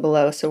above, so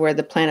below. So where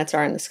the planets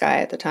are in the sky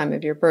at the time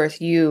of your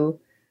birth, you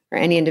or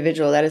any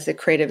individual, that is the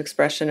creative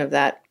expression of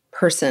that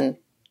person,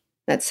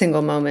 that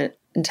single moment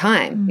in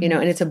time, and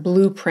it's a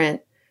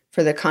blueprint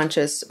for the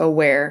conscious,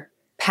 aware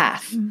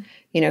path,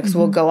 because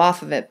we'll go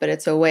off of it, but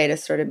it's a way to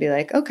sort of be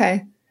like,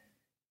 okay,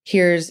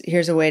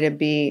 here's a way to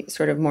be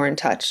sort of more in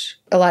touch.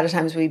 A lot of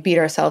times we beat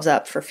ourselves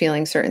up for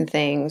feeling certain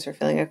things or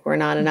feeling like we're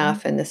not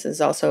enough. And this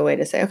is also a way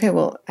to say, okay,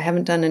 well, I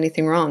haven't done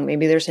anything wrong.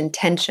 Maybe there's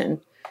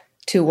intention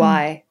to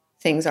why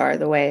things are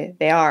the way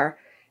they are.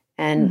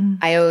 And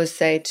I always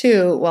say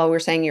too, while we're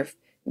saying you're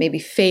maybe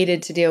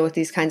fated to deal with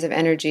these kinds of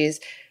energies,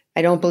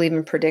 I don't believe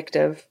in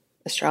predictive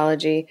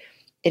astrology.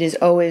 It is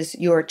always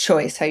your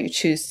choice how you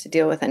choose to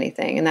deal with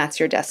anything. And that's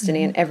your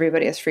destiny. And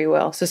everybody has free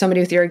will. So somebody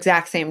with your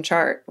exact same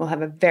chart will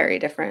have a very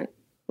different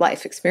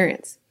life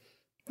experience.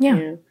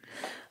 Yeah.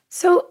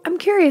 So I'm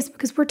curious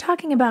because we're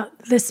talking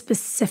about the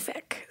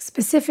specific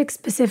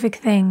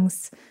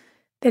things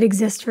that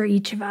exist for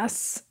each of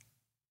us.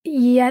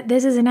 Yet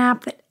this is an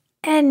app that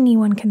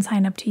anyone can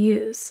sign up to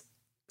use.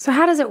 So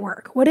how does it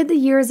work? What did the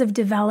years of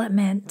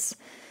development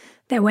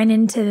that went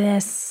into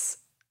this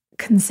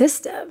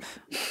consist of?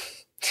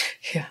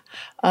 Yeah.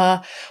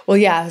 I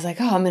was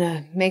like, I'm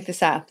going to make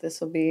this app. This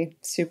will be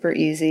super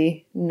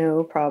easy.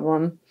 No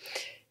problem.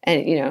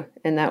 And,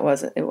 and that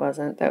wasn't,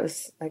 that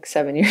was like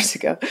 7 years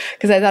ago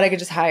because I thought I could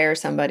just hire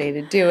somebody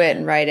to do it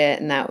and write it.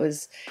 And that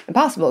was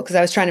impossible because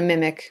I was trying to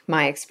mimic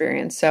my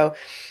experience. So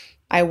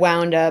I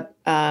wound up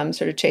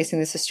sort of chasing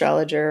this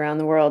astrologer around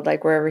the world,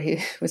 like wherever he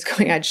was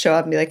going, I'd show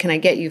up and be like, can I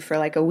get you for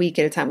like a week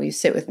at a time? Will you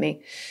sit with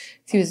me?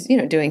 He was,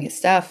 doing his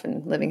stuff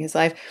and living his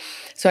life.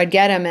 So I'd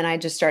get him and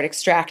I'd just start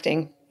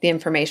extracting the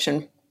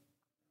information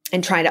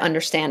and trying to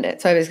understand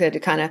it. So I was going to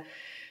kind of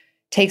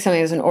take something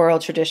that was an oral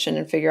tradition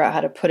and figure out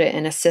how to put it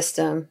in a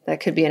system that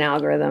could be an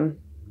algorithm.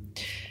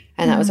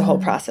 And that was a whole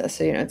process.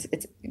 So,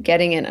 it's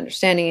getting it,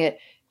 understanding it,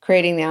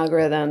 creating the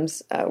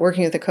algorithms,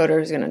 working with the coder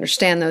who's going to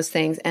understand those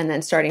things, and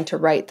then starting to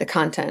write the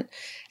content.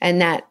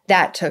 And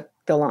that took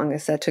the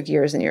longest. That took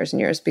years and years and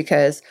years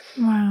because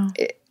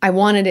I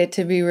wanted it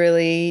to be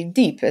really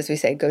deep, as we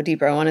say, go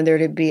deeper. I wanted there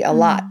to be a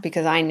lot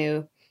because I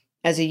knew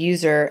as a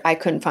user, I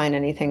couldn't find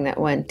anything that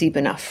went deep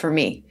enough for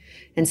me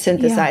and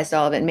synthesized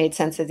all of it and made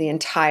sense of the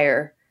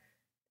entire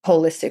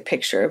holistic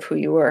picture of who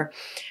you were.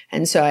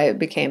 And so I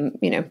became,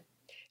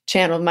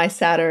 channeled my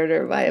Saturn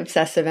or my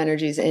obsessive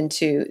energies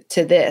into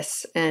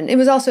this. And it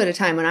was also at a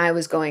time when I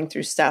was going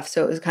through stuff.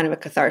 So it was kind of a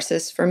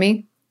catharsis for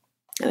me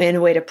and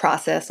a way to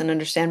process and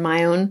understand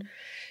my own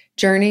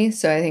journey.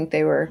 So I think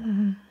they were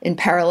in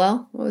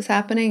parallel, what was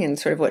happening and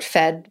sort of what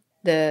fed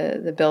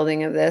the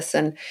building of this.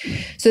 And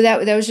so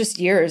that was just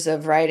years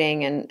of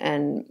writing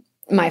and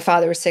my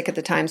father was sick at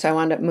the time. So I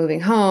wound up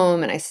moving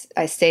home and I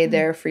stayed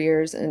there for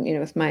years and,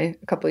 with a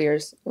couple of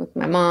years with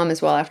my mom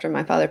as well after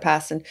my father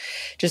passed and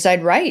just,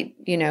 I'd write,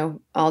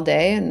 all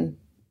day and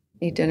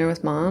eat dinner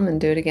with mom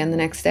and do it again the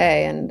next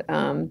day. And,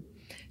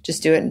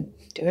 just do it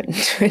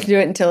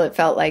until it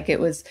felt like there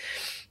was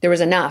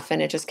enough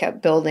and it just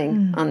kept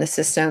building on the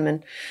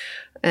system.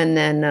 And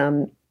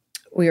then,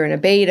 we were in a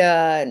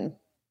beta and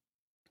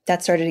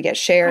that started to get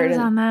shared. I was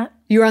on that.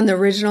 You were on the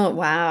original?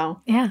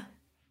 Wow. Yeah.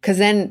 Because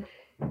then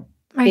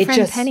my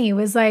friend Penny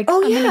was like,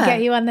 I'm going to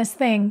get you on this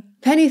thing.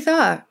 Penny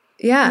thought.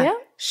 Yeah.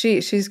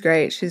 She's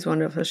great. She's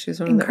wonderful. She's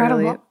one of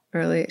the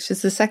early.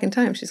 She's the second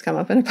time she's come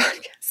up in a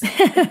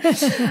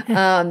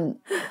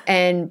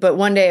podcast. But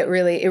one day it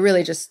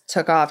really just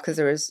took off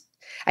because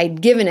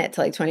I'd given it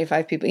to like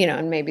 25 people,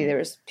 and maybe there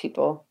was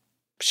people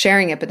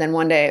sharing it. But then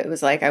one day it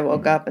was like, I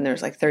woke up and there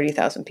was like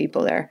 30,000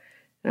 people there.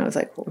 And I was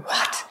like,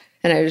 what?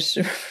 And I was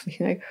being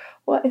like,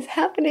 what is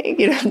happening?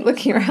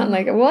 Looking around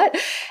like, what?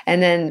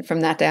 And then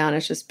from that day on,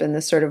 it's just been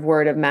this sort of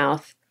word of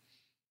mouth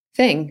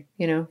thing,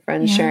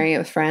 friends sharing it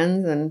with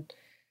friends. And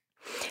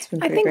it's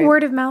been I think great.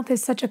 Word of mouth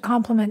is such a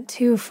compliment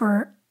too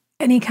for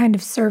any kind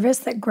of service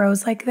that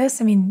grows like this.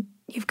 I mean,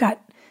 you've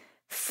got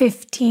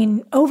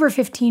over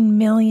 15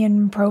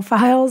 million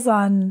profiles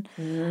on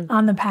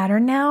the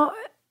pattern now.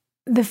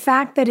 The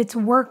fact that it's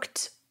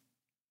worked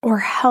or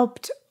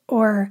helped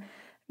or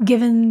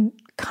given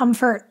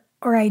comfort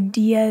or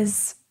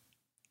ideas,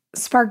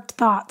 sparked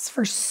thoughts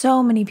for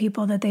so many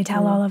people that they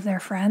tell all of their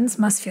friends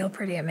must feel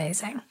pretty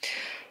amazing.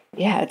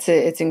 Yeah,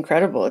 it's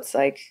incredible. It's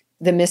like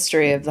the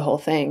mystery of the whole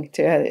thing,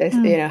 too.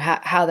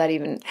 How that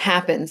even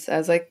happens. I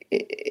was like,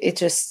 it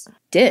just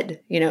did.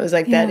 It was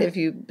like that. If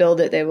you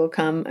build it, they will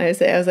come. I was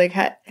like,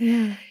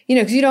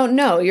 because you don't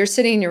know. You're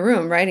sitting in your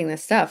room writing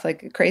this stuff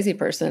like a crazy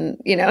person,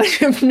 you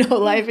have no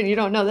life, and you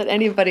don't know that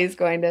anybody's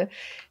going to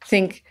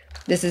think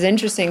this is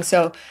interesting.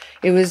 So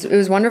it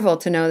was wonderful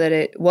to know that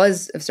it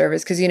was of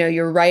service, because,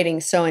 you're writing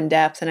so in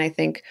depth. And I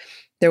think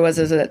there was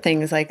those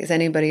things like, is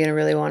anybody going to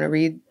really want to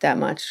read that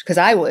much? Because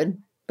I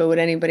would, but would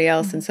anybody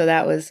else? And so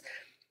that was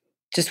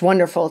just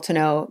wonderful to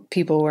know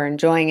people were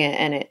enjoying it,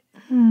 and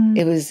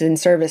it was in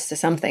service to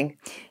something.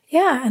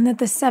 Yeah, and that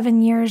the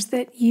 7 years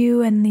that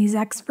you and these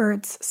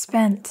experts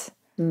spent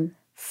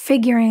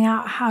figuring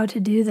out how to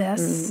do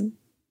this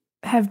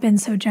have been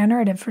so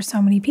generative for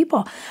so many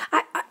people.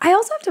 I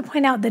also have to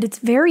point out that it's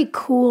very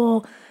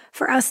cool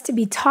for us to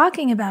be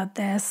talking about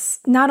this,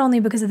 not only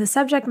because of the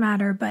subject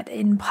matter, but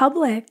in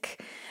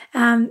public,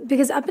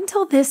 because up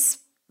until this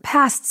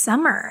past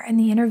summer and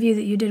the interview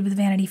that you did with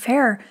Vanity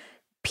Fair,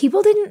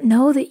 people didn't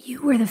know that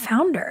you were the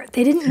founder.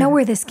 They didn't know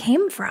where this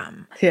came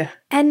from. Yeah.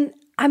 And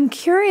I'm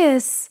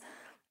curious,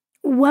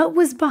 what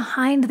was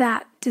behind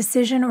that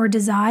decision or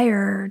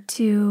desire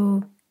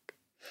to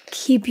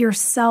keep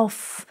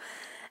yourself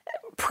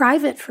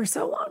private for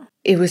so long?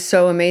 It was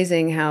so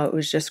amazing how it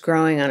was just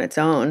growing on its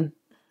own.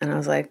 And I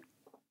was like,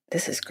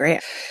 this is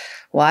great.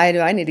 Why do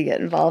I need to get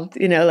involved?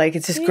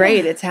 It's just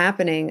great. It's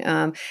happening.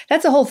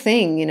 That's the whole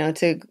thing,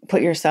 to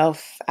put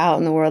yourself out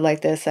in the world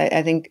like this.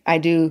 I think I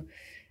do.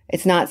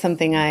 It's not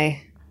something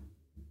I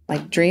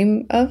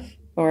dream of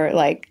or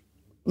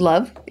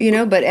love,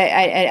 but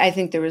I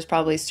think there was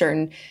probably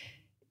certain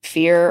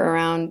fear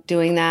around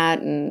doing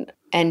that,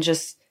 and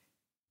just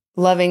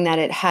loving that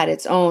it had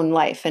its own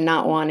life and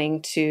not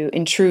wanting to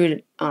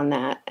intrude on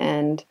that.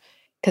 And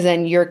because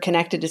then you're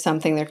connected to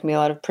something, there can be a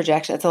lot of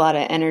projection. It's a lot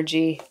of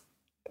energy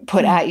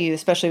put at you,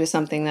 especially with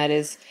something that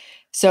is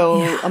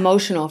so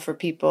emotional for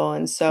people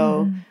and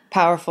so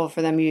powerful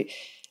for them.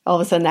 All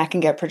of a sudden that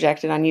can get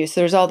projected on you.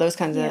 So there's all those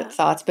kinds of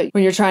thoughts. But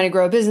when you're trying to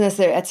grow a business,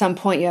 at some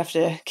point you have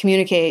to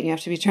communicate, and you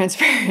have to be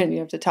transparent, you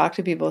have to talk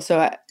to people.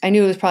 So I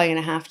knew it was probably going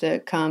to have to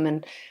come,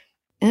 and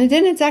it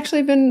didn't. It's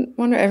actually been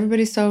wonderful.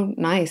 Everybody's so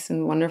nice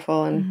and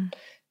wonderful, and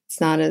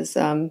it's not as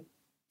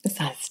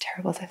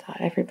terrible as I thought.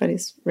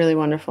 Everybody's really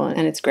wonderful,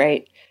 and it's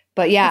great.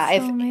 But yeah,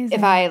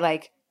 if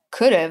I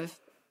could have,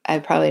 I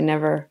probably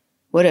never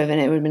would have,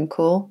 and it would have been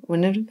cool.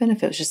 Wouldn't it have been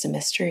if it was just a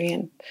mystery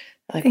and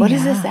what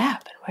is this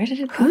app? And where did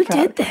it come from?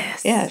 Who did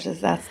this? Yeah, it's just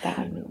that's that.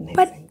 Amazing.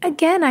 But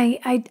again,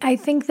 I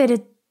think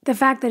that the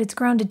fact that it's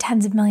grown to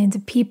tens of millions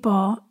of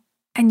people,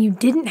 and you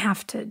didn't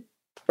have to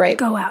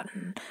go out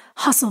and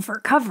hustle for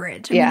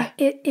coverage. I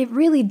mean, it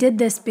really did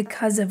this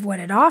because of what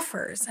it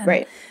offers.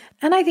 And,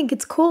 and I think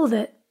it's cool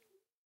that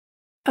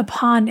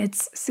upon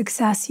its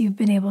success, you've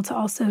been able to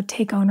also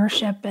take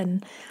ownership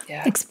and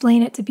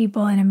explain it to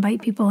people and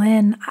invite people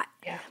in.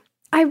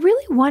 I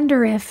really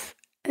wonder if,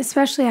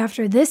 especially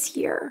after this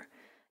year,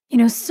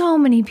 so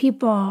many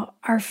people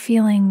are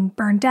feeling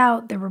burnt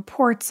out. The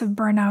reports of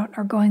burnout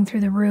are going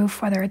through the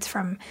roof, whether it's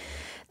from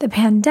the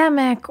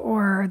pandemic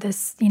or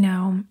this,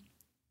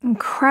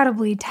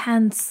 incredibly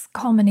tense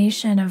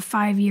culmination of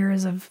 5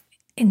 years of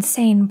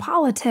insane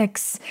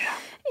politics,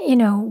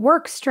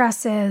 work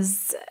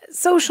stresses,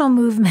 social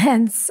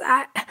movements.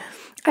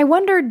 I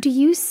wonder, do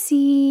you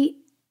see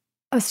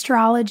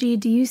astrology?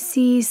 Do you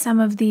see some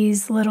of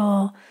these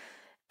little,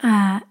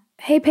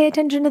 hey, pay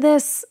attention to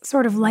this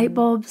sort of light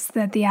bulbs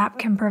that the app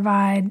can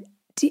provide?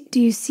 Do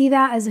you see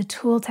that as a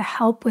tool to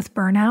help with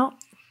burnout?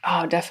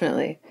 Oh,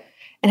 definitely.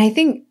 And I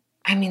think,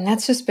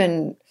 that's just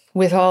been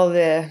with all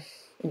the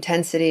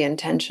intensity and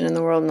tension in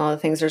the world and all the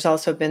things, there's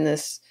also been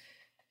this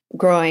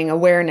growing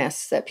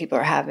awareness that people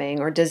are having,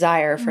 or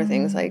desire for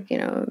things like,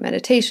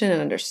 meditation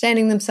and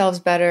understanding themselves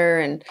better,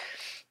 and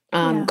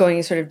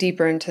going sort of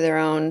deeper into their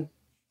own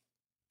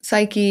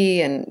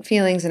psyche and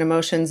feelings and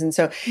emotions. And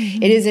so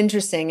it is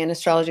interesting. And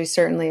astrology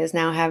certainly is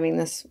now having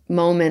this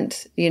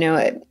moment,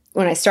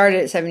 when I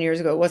started it 7 years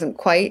ago, it wasn't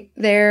quite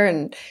there.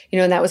 And,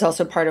 and that was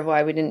also part of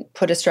why we didn't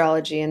put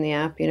astrology in the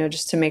app,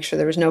 just to make sure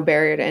there was no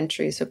barrier to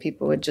entry. So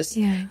people would just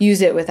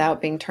use it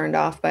without being turned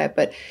off by it.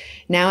 But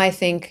now I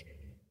think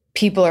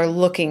people are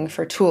looking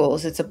for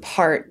tools. It's a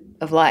part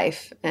of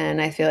life.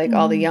 And I feel like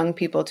all the young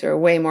people too are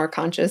way more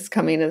conscious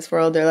coming into this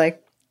world. They're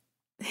like,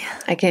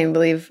 I can't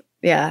believe,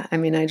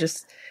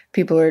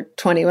 people were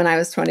 20. When I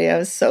was 20, I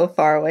was so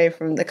far away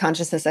from the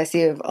consciousness I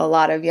see of a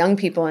lot of young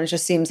people. And it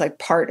just seems like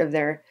part of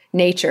their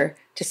nature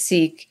to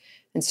seek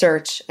and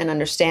search and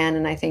understand.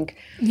 And I think,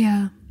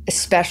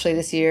 especially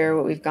this year,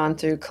 what we've gone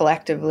through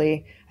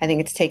collectively, I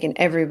think it's taken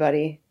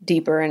everybody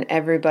deeper, and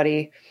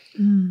everybody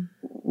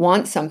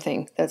wants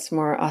something that's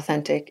more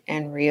authentic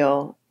and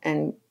real.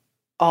 And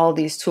all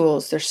these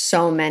tools, there's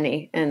so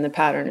many, and the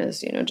pattern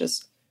is,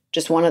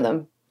 just one of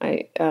them.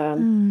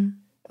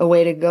 A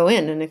way to go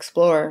in and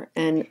explore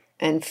and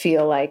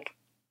feel like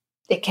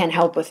it can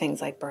help with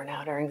things like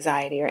burnout or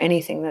anxiety or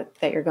anything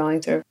that you're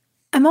going through.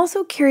 I'm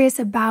also curious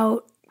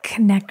about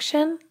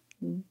connection,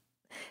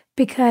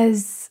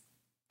 because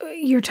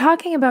you're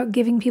talking about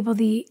giving people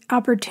the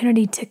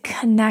opportunity to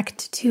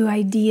connect to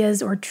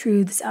ideas or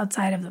truths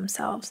outside of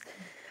themselves.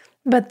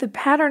 But the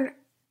Pattern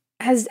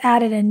has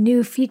added a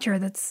new feature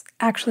that's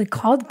actually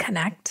called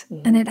Connect,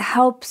 and it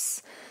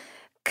helps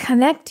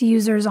connect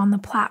users on the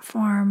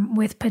platform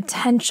with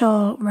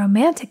potential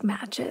romantic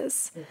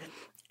matches.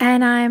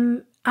 And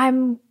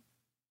I'm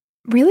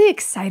really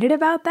excited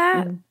about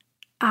that.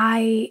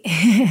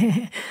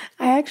 I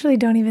actually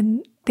don't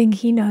even think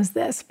he knows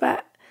this,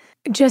 but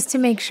just to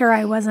make sure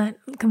I wasn't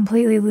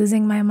completely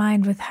losing my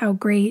mind with how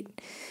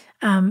great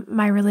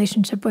my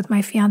relationship with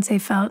my fiance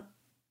felt,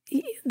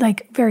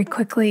 like very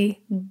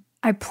quickly,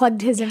 I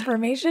plugged his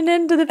information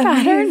into the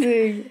Pattern.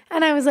 Amazing.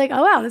 And I was like,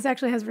 oh, wow, this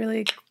actually has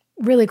really,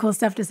 really cool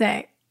stuff to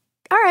say.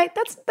 All right,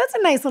 that's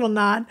a nice little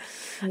nod.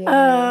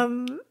 Yeah.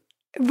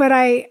 But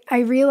I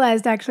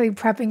realized actually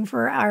prepping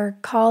for our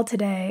call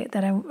today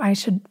that I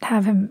should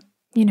have him,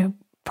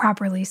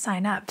 properly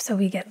sign up so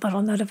we get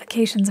little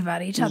notifications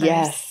about each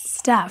other's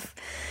stuff.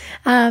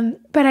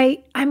 But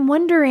I'm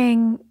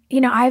wondering,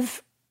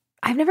 I've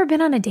never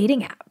been on a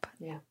dating app.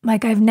 Yeah.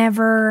 Like I've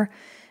never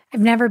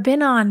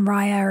been on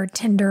Raya or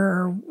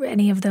Tinder or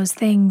any of those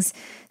things.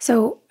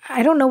 So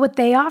I don't know what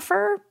they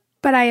offer,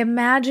 but I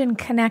imagine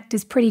Connect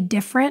is pretty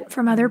different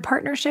from other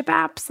partnership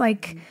apps,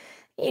 like,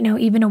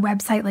 even a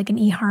website like an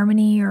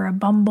eHarmony or a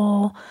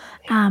Bumble.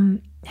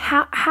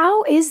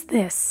 How is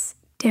this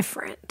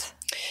different?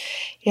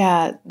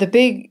 Yeah, the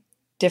big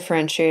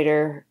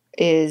differentiator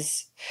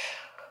is,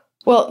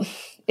 well,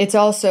 it's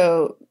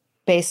also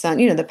based on,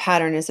 the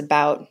Pattern is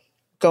about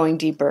going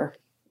deeper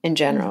in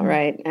general,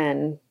 right?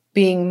 And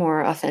being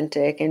more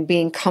authentic and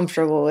being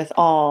comfortable with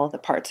all the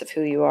parts of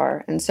who you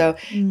are. And so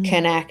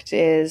Connect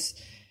is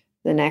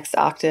the next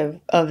octave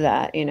of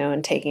that,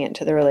 and taking it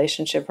to the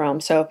relationship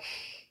realm. So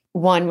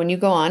one, when you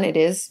go on, it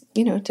is,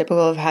 typical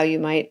of how you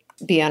might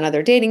be on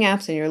other dating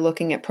apps, and you're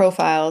looking at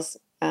profiles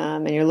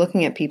and you're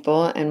looking at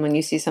people. And when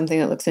you see something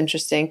that looks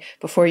interesting,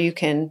 before you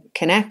can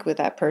connect with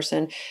that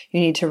person, you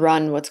need to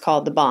run what's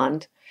called the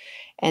bond.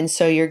 And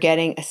so you're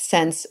getting a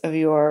sense of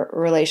your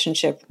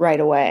relationship right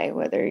away,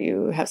 whether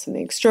you have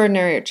something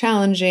extraordinary or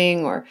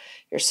challenging or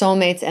your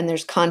soulmates, and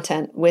there's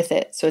content with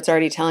it. So it's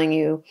already telling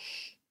you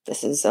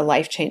this is a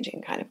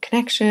life-changing kind of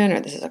connection, or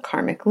this is a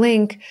karmic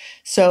link.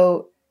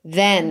 So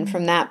then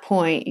from that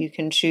point, you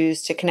can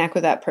choose to connect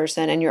with that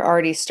person, and you're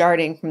already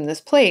starting from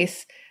this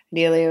place,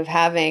 ideally, of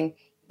having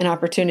an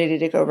opportunity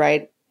to go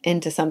right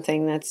into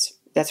something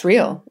that's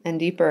real and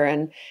deeper,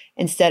 and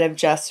instead of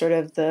just sort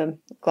of the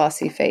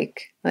glossy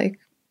fake, like,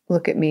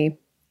 look at me.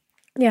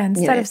 Yeah,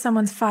 instead of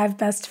someone's 5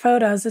 best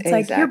photos, it's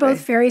like, you're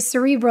both very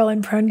cerebral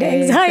and prone to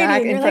anxiety.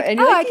 And you're like,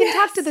 I can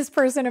talk to this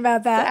person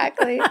about that.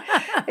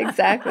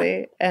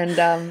 Exactly.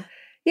 And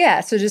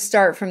so just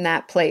start from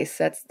that place.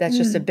 That's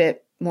just a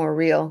bit more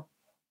real.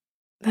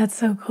 That's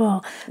so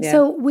cool. Yeah.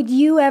 So would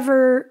you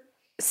ever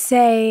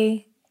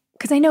say,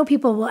 because I know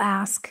people will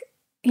ask,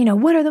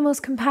 what are the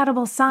most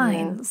compatible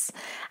signs?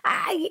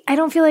 Yeah. I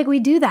don't feel like we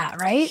do that,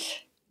 right?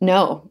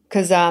 No,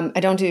 because I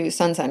don't do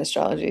sun sign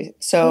astrology.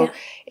 So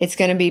it's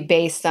going to be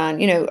based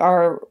on,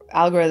 our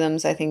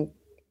algorithms. I think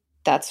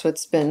that's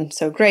what's been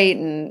so great,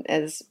 and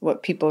as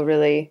what people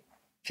really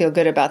feel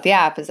good about the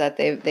app is that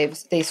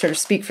they sort of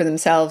speak for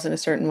themselves in a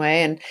certain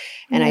way. And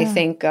I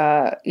think,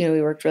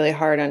 we worked really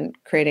hard on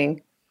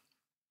creating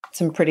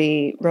some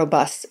pretty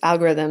robust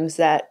algorithms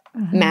that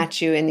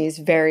match you in these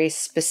very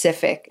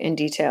specific and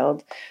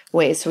detailed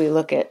ways. So we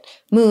look at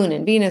Moon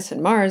and Venus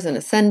and Mars and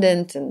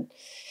Ascendant and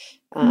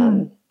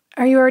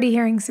Are you already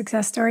hearing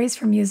success stories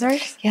from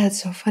users? Yeah,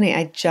 it's so funny.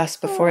 I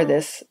just before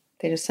this,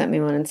 they just sent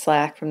me one in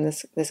Slack from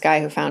this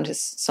guy who found his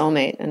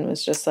soulmate and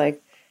was just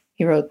like,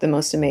 he wrote the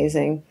most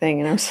amazing thing.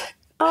 And I was like,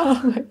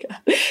 oh my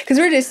God. Because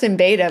we're just in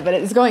beta, but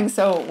it's going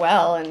so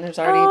well. And there's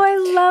already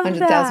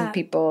 100,000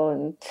 people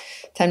and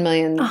 10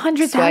 million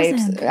 100,000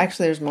 swipes.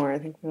 Actually, there's more. I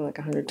think we're like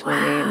 120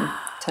 and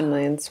 10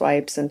 million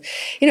swipes. And,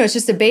 it's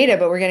just a beta,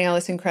 but we're getting all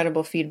this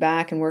incredible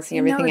feedback and working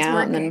everything out.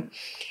 Working. And then,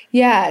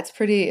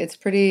 it's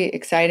pretty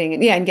exciting.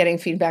 And and getting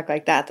feedback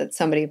like that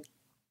somebody,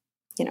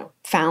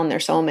 found their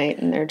soulmate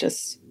and they're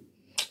just,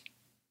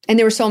 and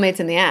they were soulmates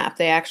in the app.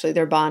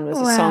 Their bond was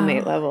a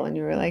soulmate level. And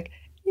you were like,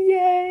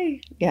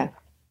 yay. Yeah.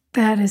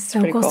 That is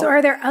so cool. So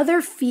are there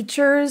other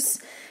features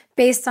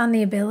based on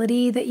the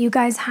ability that you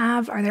guys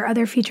have? Are there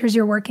other features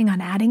you're working on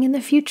adding in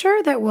the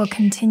future that will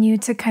continue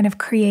to kind of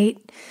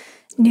create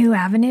new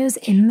avenues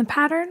in the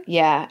Pattern?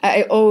 Yeah.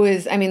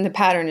 The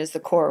Pattern is the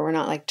core. We're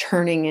not like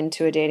turning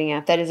into a dating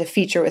app. That is a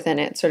feature within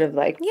it, sort of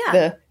like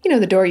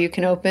the door you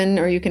can open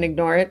or you can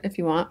ignore it if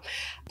you want.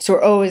 So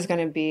we're always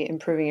going to be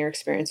improving your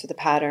experience with the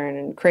Pattern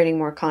and creating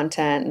more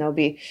content. And there'll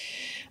be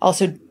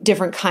also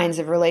different kinds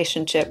of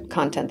relationship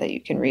content that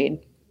you can read.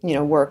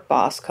 Work,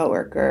 boss,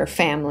 coworker,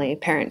 family,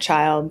 parent,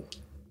 child.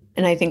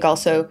 And I think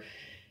also,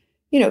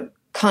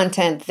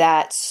 content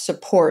that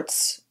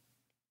supports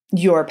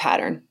your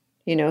pattern,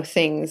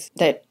 things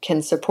that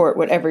can support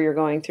whatever you're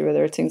going through,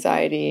 whether it's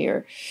anxiety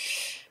or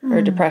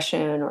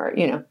depression or,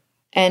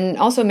 and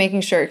also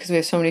making sure, because we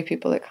have so many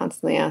people that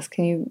constantly ask,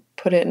 can you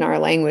put it in our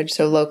language?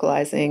 So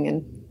localizing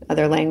and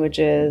other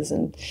languages.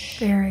 And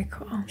very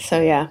cool.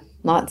 So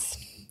lots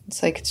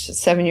It's like it's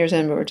just 7 years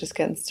in, but we're just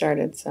getting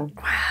started. So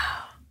wow.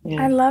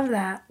 Yeah. I love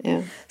that.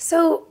 Yeah.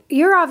 So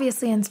you're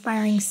obviously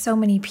inspiring so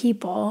many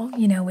people,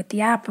 you know, with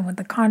the app and with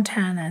the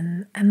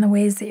content and the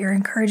ways that you're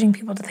encouraging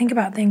people to think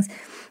about things.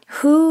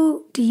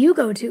 Who do you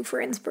go to for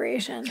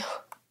inspiration?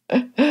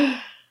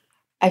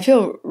 I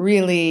feel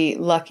really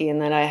lucky in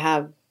that I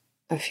have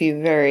a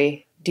few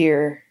very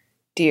dear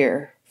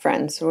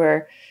friends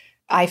where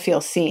I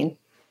feel seen.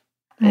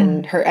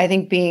 And I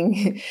think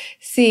being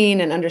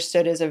seen and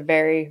understood is a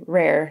very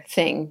rare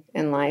thing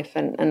in life.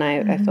 And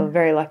I feel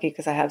very lucky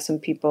because I have some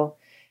people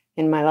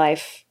in my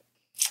life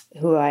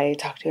who I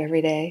talk to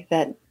every day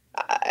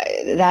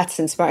that's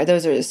inspired.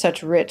 Those are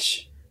such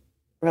rich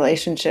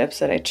relationships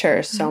that I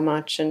cherish so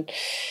much. And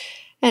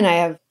I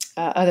have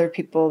other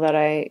people that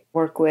I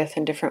work with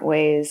in different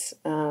ways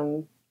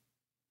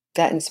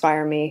that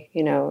inspire me,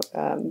 you know,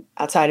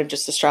 outside of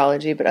just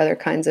astrology, but other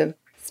kinds of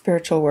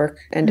spiritual work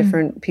and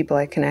different people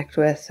I connect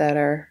with that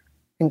are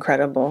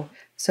incredible.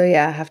 So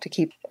yeah, I have to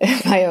keep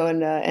my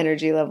own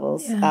energy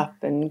levels up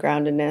and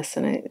groundedness.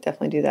 And I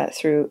definitely do that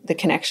through the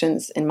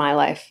connections in my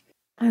life.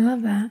 I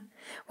love that.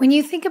 When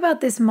you think about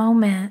this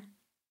moment,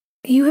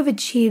 you have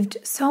achieved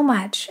so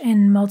much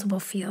in multiple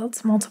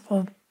fields,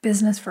 multiple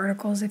business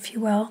verticals, if you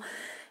will.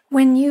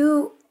 When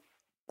you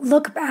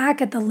look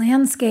back at the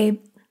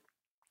landscape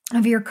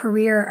of your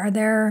career,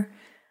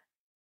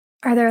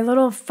 are there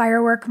little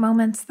firework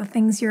moments, the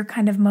things you're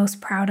kind of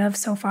most proud of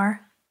so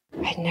far?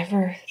 I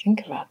never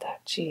think about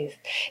that. Jeez.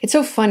 It's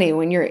so funny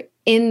when you're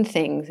in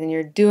things and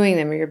you're doing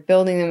them or you're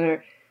building them, or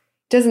it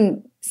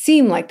doesn't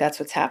seem like that's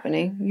what's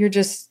happening. You're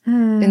just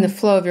in the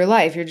flow of your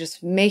life. You're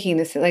just making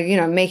this, like, you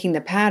know, making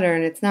the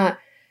pattern. It's not,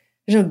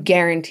 there's no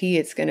guarantee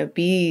it's going to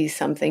be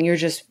something. You're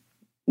just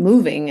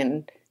moving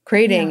and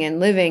creating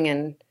and living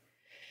and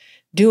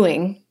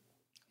doing.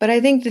 But I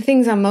think the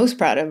things I'm most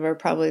proud of are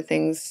probably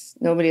things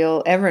nobody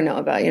will ever know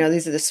about. You know,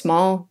 these are the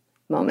small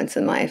moments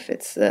in life.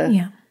 It's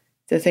the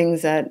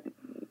things that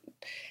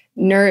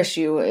nourish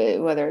you,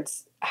 whether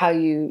it's how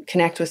you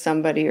connect with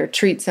somebody or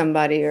treat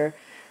somebody, or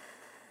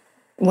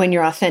when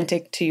you're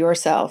authentic to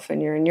yourself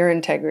and you're in your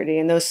integrity.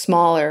 And those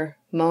smaller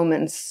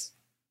moments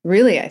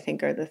really, I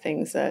think, are the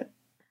things that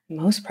I'm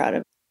most proud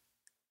of.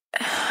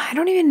 I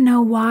don't even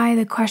know why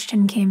the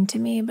question came to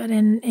me, but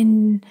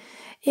in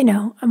you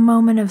know, a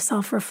moment of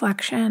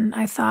self-reflection,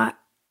 I thought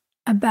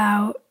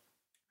about,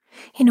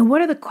 you know, what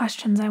are the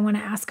questions I want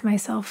to ask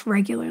myself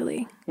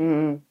regularly?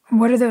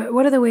 What are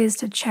the ways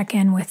to check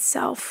in with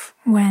self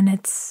when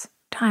it's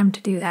time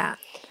to do that?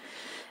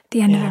 At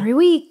the end of every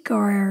week,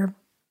 or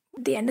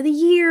at the end of the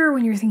year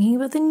when you're thinking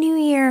about the new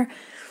year.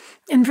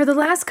 And for the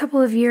last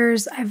couple of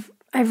years,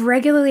 I've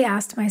regularly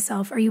asked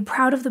myself, are you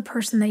proud of the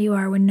person that you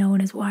are when no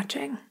one is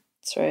watching?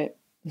 That's right.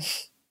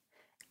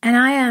 And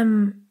I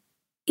am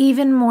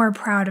even more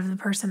proud of the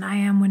person I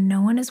am when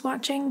no one is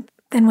watching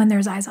than when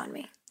there's eyes on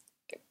me.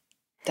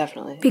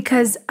 Definitely.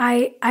 Because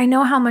I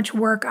know how much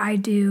work I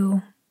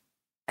do,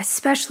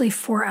 especially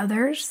for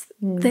others,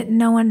 that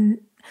no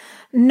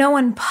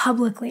one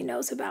publicly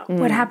knows about.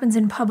 What happens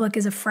in public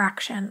is a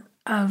fraction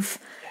of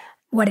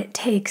what it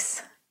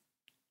takes.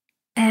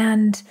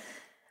 And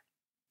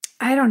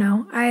I don't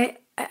know.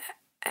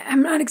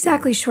 I'm not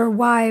exactly sure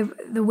why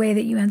the way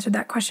that you answered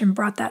that question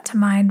brought that to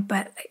mind,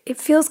 but it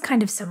feels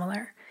kind of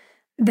similar.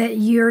 That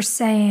you're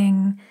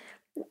saying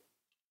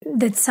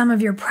that some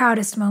of your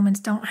proudest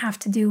moments don't have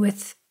to do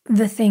with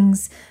the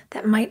things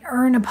that might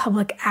earn a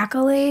public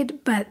accolade,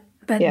 but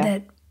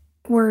that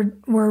were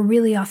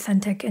really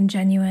authentic and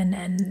genuine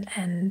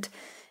and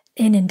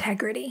in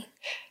integrity.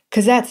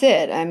 Because that's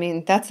it. I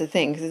mean, that's the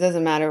thing. Because it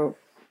doesn't matter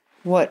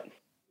what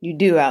you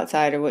do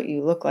outside or what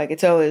you look like.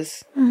 It's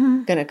always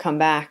going to come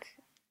back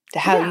to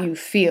how you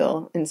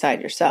feel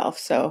inside yourself.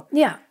 So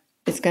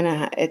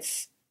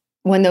it's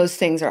when those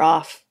things are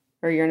off,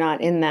 or you're not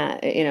in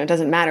that, you know, it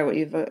doesn't matter what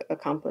you've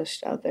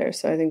accomplished out there.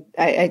 So I think,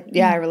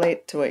 I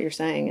relate to what you're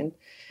saying.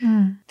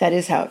 And that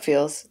is how it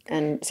feels.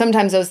 And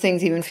sometimes those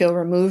things even feel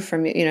removed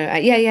from you. You know,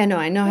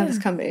 I know how this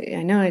company,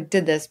 I know I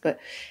did this, but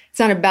it's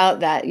not about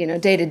that, you know,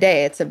 day to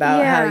day. It's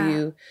about how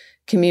you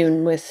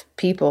commune with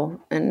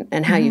people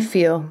and how you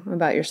feel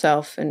about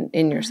yourself and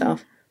in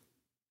yourself.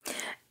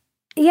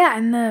 Yeah,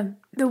 and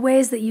the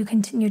ways that you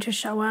continue to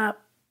show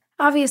up.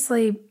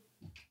 Obviously,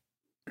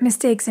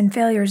 mistakes and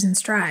failures in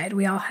stride,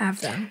 we all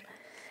have them.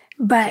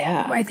 But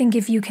I think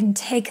if you can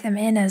take them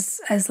in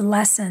as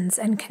lessons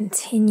and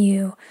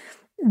continue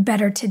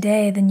better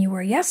today than you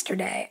were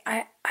yesterday,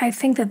 I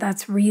think that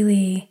that's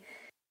really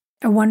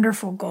a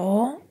wonderful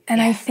goal.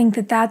 And I think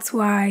that that's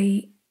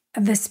why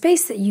the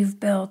space that you've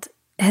built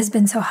has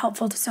been so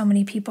helpful to so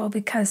many people,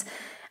 because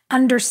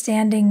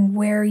understanding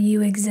where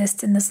you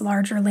exist in this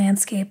larger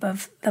landscape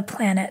of the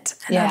planet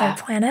and other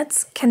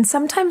planets can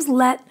sometimes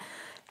let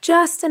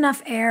just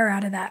enough air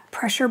out of that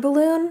pressure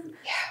balloon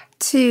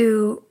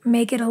to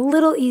make it a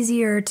little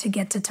easier to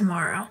get to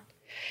tomorrow.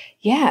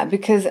 Yeah,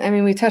 because, I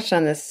mean, we touched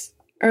on this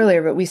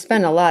earlier, but we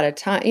spend a lot of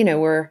time, you know,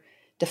 we're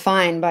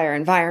defined by our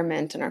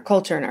environment and our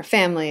culture and our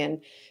family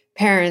and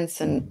parents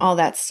and all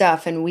that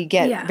stuff, and we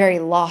get very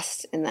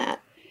lost in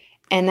that.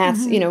 And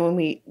that's, when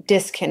we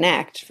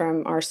disconnect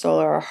from our soul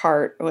or our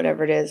heart or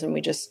whatever it is, and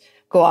we just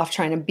go off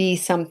trying to be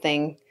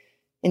something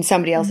in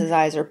somebody else's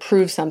eyes or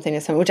prove something to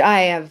someone, which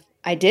I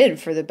did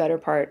for the better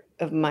part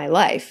of my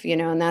life,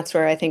 and that's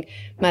where I think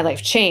my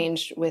life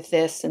changed with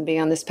this and being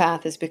on this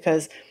path, is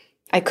because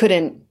I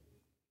couldn't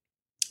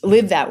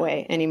live that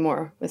way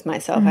anymore with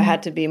myself. I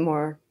had to be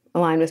more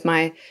aligned with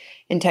my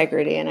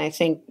integrity. And I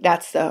think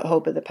that's the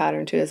hope of the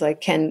pattern too, is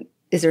like,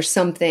 is there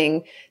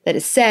something that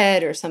is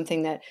said or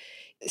something that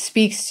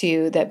speaks to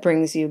you that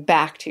brings you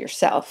back to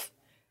yourself,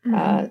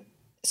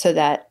 so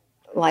that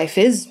life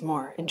is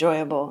more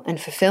enjoyable and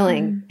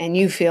fulfilling, and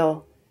you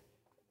feel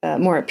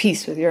more at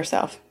peace with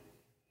yourself.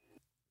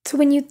 So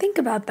when you think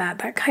about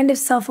that kind of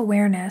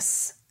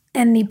self-awareness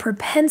and the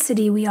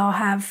propensity we all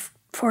have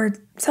for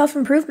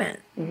self-improvement,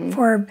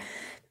 for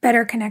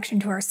better connection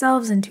to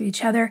ourselves and to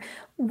each other,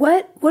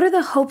 what are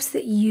the hopes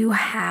that you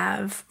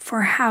have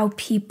for how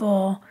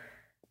people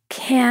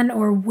can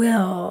or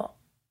will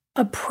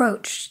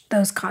approach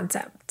those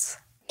concepts?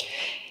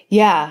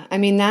 Yeah, I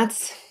mean,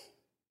 that's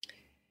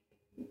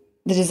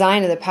the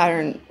design of the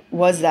pattern,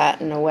 was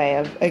that in a way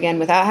of, again,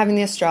 without having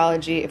the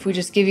astrology, if we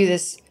just give you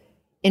this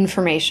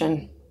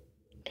information,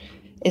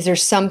 is there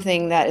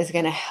something that is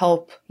going to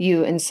help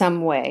you in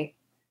some way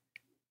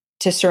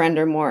to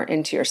surrender more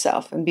into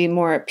yourself and be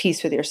more at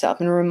peace with yourself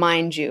and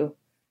remind you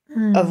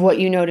of what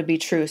you know to be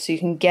true, so you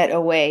can get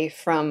away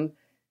from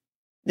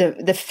the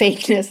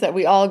fakeness that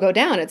we all go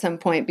down at some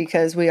point,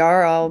 because we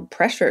are all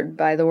pressured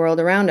by the world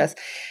around us.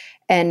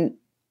 And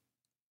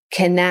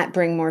can that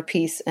bring more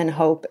peace and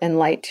hope and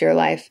light to your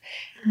life?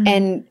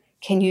 And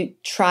can you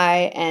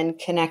try and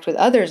connect with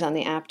others on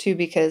the app too?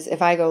 Because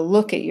if I go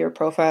look at your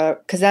profile,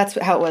 because that's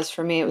how it was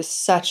for me, it was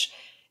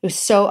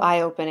so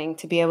eye-opening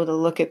to be able to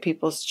look at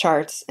people's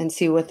charts and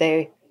see what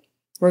they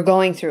were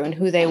going through and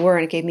who they were.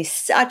 And it gave me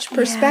such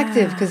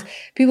perspective, because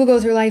people go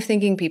through life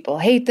thinking people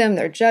hate them,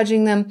 they're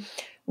judging them.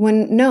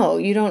 When no,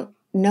 you don't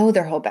know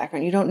their whole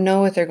background. You don't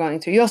know what they're going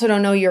through. You also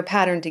don't know your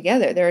pattern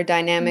together. There are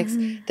dynamics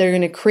that are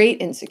going to create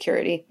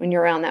insecurity when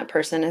you're around that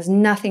person. It has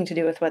nothing to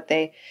do with what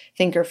they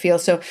think or feel.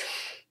 So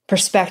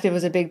perspective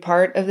was a big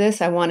part of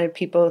this. I wanted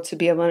people to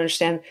be able to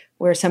understand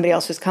where somebody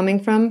else was coming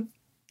from,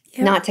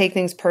 not take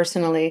things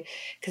personally.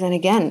 Because then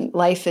again,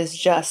 life is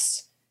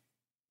just,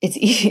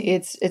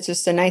 it's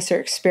just a nicer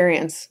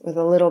experience with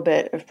a little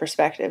bit of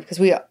perspective. Because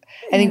I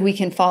think we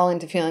can fall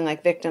into feeling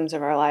like victims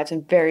of our lives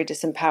and very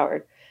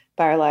disempowered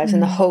by our lives.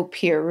 And the hope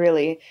here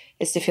really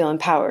is to feel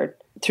empowered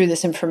through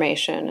this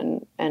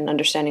information and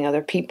understanding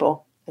other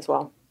people as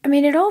well. I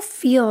mean, it all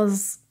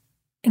feels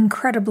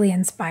incredibly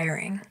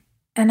inspiring.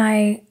 And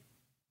I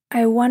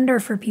wonder,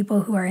 for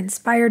people who are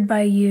inspired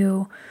by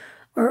you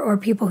or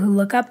people who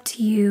look up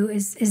to you,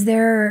 is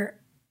there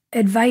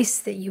advice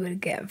that you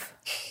would give?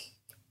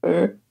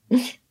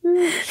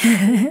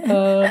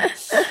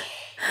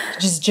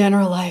 Just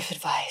general life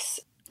advice.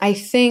 I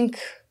think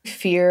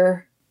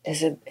fear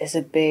is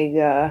a big,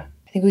 I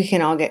think we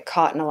can all get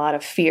caught in a lot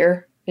of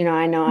fear.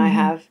 I know I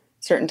have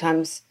certain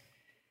times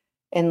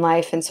in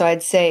life. And so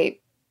I'd say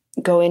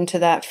go into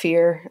that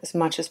fear as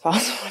much as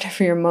possible,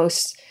 whatever you're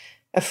most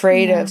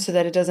afraid of, so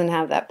that it doesn't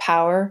have that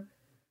power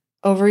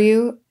over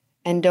you.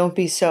 And don't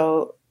be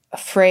so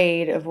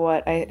afraid of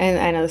and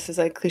I know this is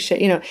like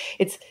cliche,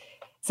 it's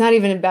not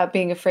even about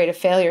being afraid of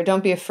failure.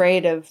 Don't be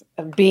afraid of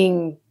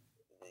being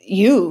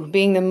you,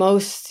 being the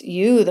most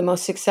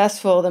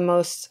successful, the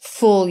most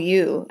full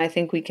you. I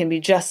think we can be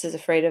just as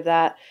afraid of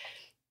that,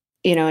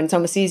 and it's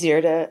almost easier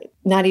to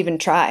not even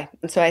try.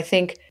 And so I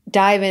think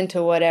dive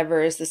into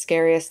whatever is the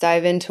scariest,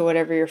 dive into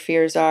whatever your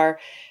fears are.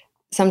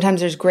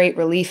 Sometimes there's great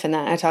relief in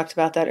that. I talked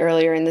about that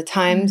earlier. In the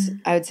times,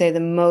 I would say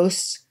the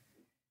most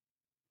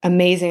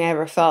amazing I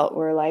ever felt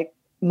were like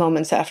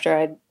moments after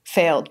I'd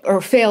failed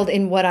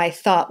in what I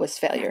thought was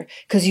failure,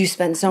 because you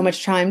spend so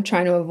much time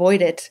trying to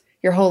avoid it.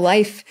 Your whole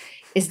life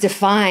is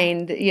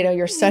defined,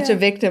 you're such a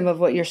victim of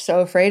what you're so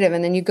afraid of.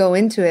 And then you go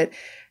into it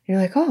and you're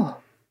like, oh,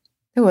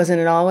 it wasn't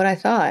at all what I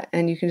thought.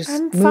 And you can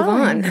just move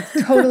on.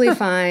 It's totally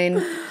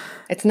fine.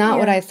 It's not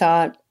what I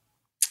thought.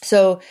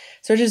 So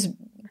just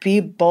be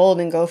bold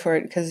and go for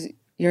it, because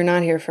you're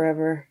not here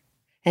forever.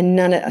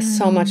 And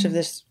so much of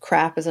this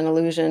crap is an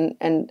illusion.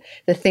 And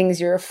the things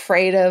you're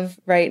afraid of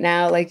right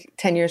now, like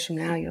 10 years from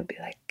now, you'll be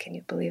like, can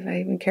you believe I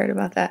even cared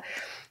about that?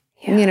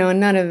 Yeah. And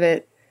none of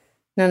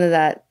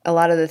that, a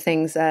lot of the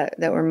things that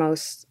we're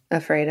most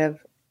afraid of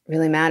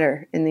really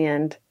matter in the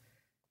end.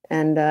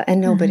 And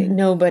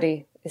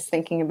nobody is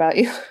thinking about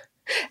you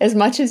as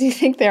much as you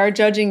think they are,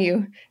 judging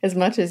you as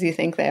much as you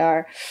think they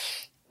are.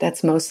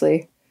 That's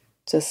mostly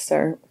just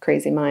our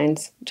crazy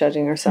minds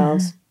judging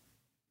ourselves.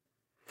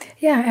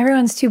 Yeah,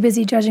 everyone's too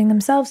busy judging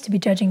themselves to be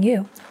judging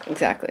you.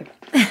 Exactly.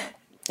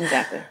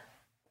 Exactly.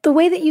 The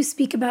way that you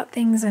speak about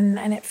things, and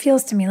it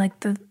feels to me like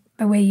the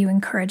way you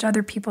encourage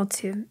other people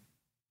to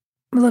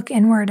look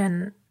inward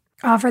and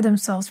offer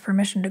themselves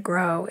permission to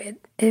grow,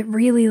 it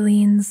really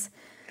leans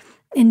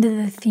into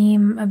the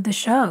theme of the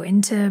show,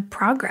 into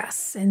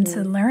progress,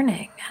 into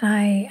learning.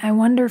 And I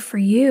wonder, for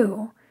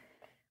you,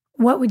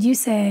 what would you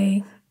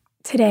say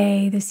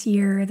today, this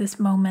year, this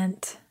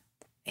moment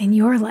in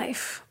your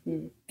life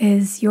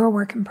is your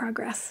work in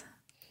progress?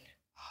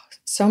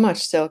 So much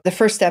still. The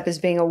first step is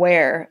being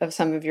aware of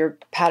some of your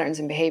patterns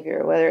and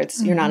behavior, whether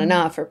it's you're not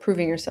enough or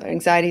proving yourself,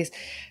 anxieties.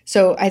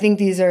 So I think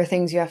these are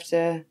things you have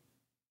to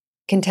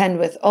contend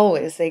with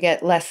always. They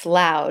get less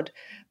loud,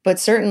 but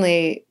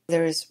certainly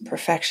there's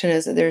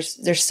perfectionism.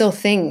 There's still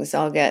things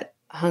I'll get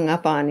hung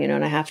up on,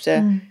 and I have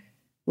to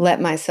let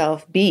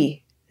myself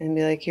be and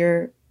be like,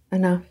 you're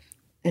enough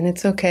and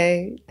it's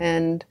okay.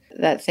 And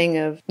that thing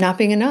of not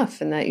being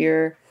enough and that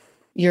you're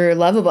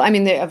lovable. I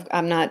mean,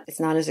 it's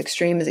not as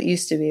extreme as it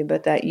used to be,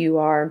 but that you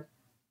are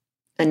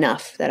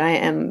enough, that I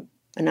am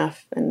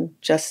enough and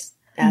just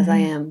as I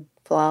am,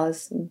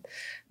 flaws and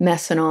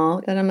mess and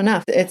all, that I'm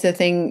enough. It's a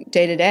thing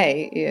day to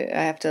day.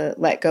 I have to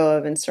let go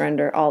of and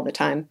surrender all the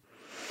time.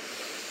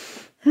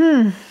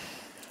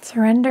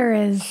 Surrender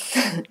is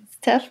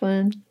tough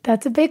one.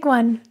 That's a big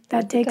one.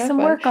 That takes some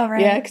work, all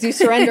right. Yeah, because you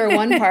surrender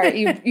one part,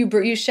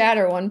 you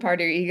shatter one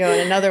part of your ego,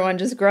 and another one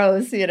just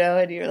grows,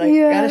 and you're like,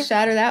 gotta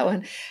shatter that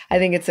one. I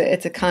think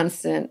it's a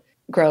constant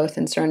growth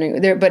and surrendering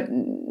there, but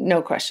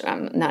no question,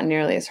 I'm not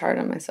nearly as hard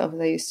on myself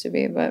as I used to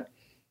be, but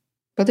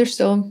there's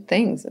still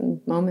things and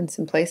moments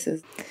and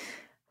places.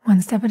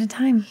 One step at a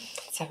time. One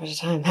step at a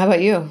time. How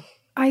about you?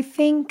 I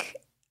think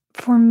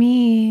for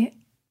me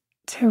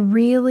to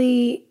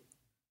really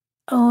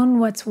own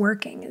what's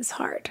working is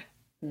hard.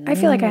 I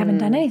feel like I haven't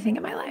done anything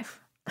in my life.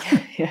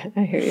 Yeah,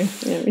 I hear you.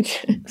 Yeah, me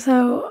too.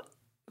 So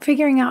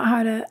figuring out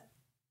how to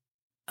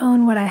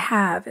own what I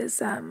have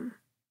is a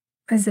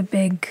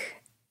big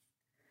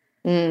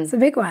it's a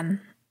big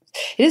one.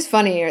 It is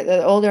funny.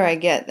 The older I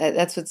get,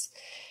 that's what's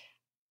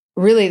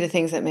really the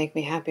things that make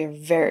me happy are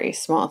very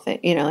small things.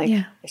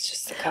 It's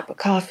just a cup of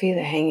coffee,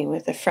 they're hanging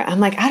with a friend. I'm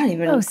like, I don't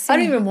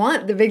even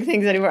want the big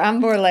things anymore. I'm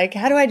more like,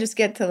 how do I just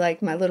get to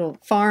like my little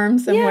farm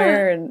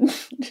somewhere? Yeah. And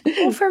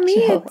well, for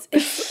me,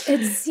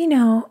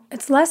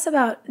 it's less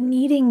about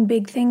needing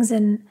big things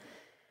and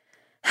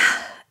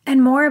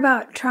more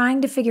about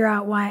trying to figure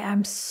out why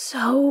I'm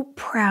so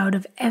proud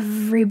of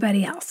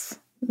everybody else.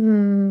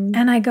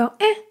 And I go,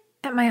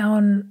 at my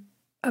own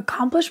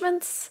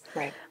accomplishments.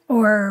 Right.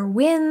 Or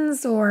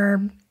wins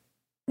or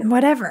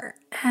whatever.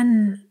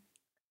 And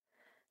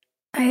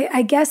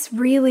I guess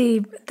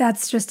really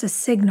that's just a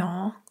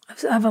signal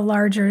of a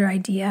larger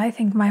idea. I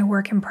think my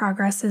work in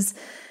progress is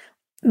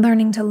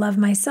learning to love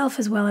myself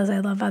as well as I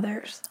love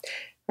others.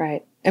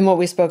 Right. And what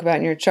we spoke about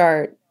in your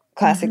chart,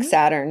 classic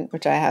Saturn,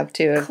 which I have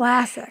too.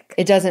 Classic.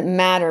 It doesn't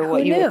matter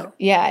what you knew.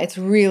 Yeah, it's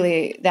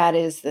really, that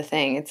is the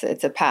thing.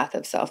 It's a path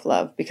of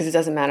self-love because it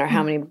doesn't matter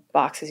how many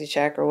boxes you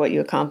check or what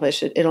you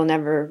accomplish. It'll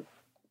never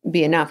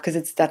be enough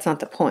because that's not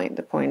the point.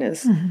 The point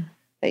is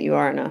that you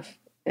are enough.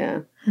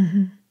 Yeah.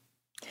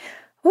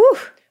 Ooh.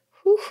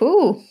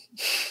 Ooh.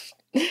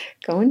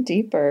 Going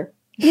deeper.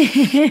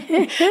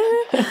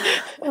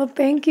 Well,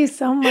 thank you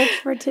so much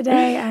for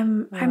today.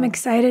 I'm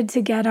excited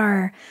to get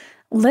our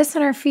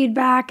listener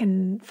feedback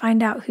and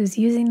find out who's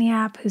using the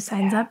app, who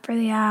signs up for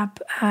the app,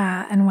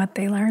 and what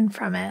they learn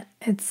from it.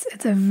 It's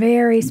a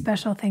very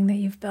special thing that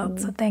you've built.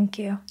 So thank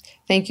you.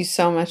 Thank you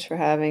so much for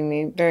having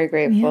me. Very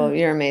grateful. Yeah.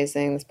 You're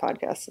amazing. This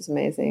podcast is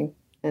amazing.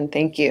 And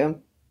thank you.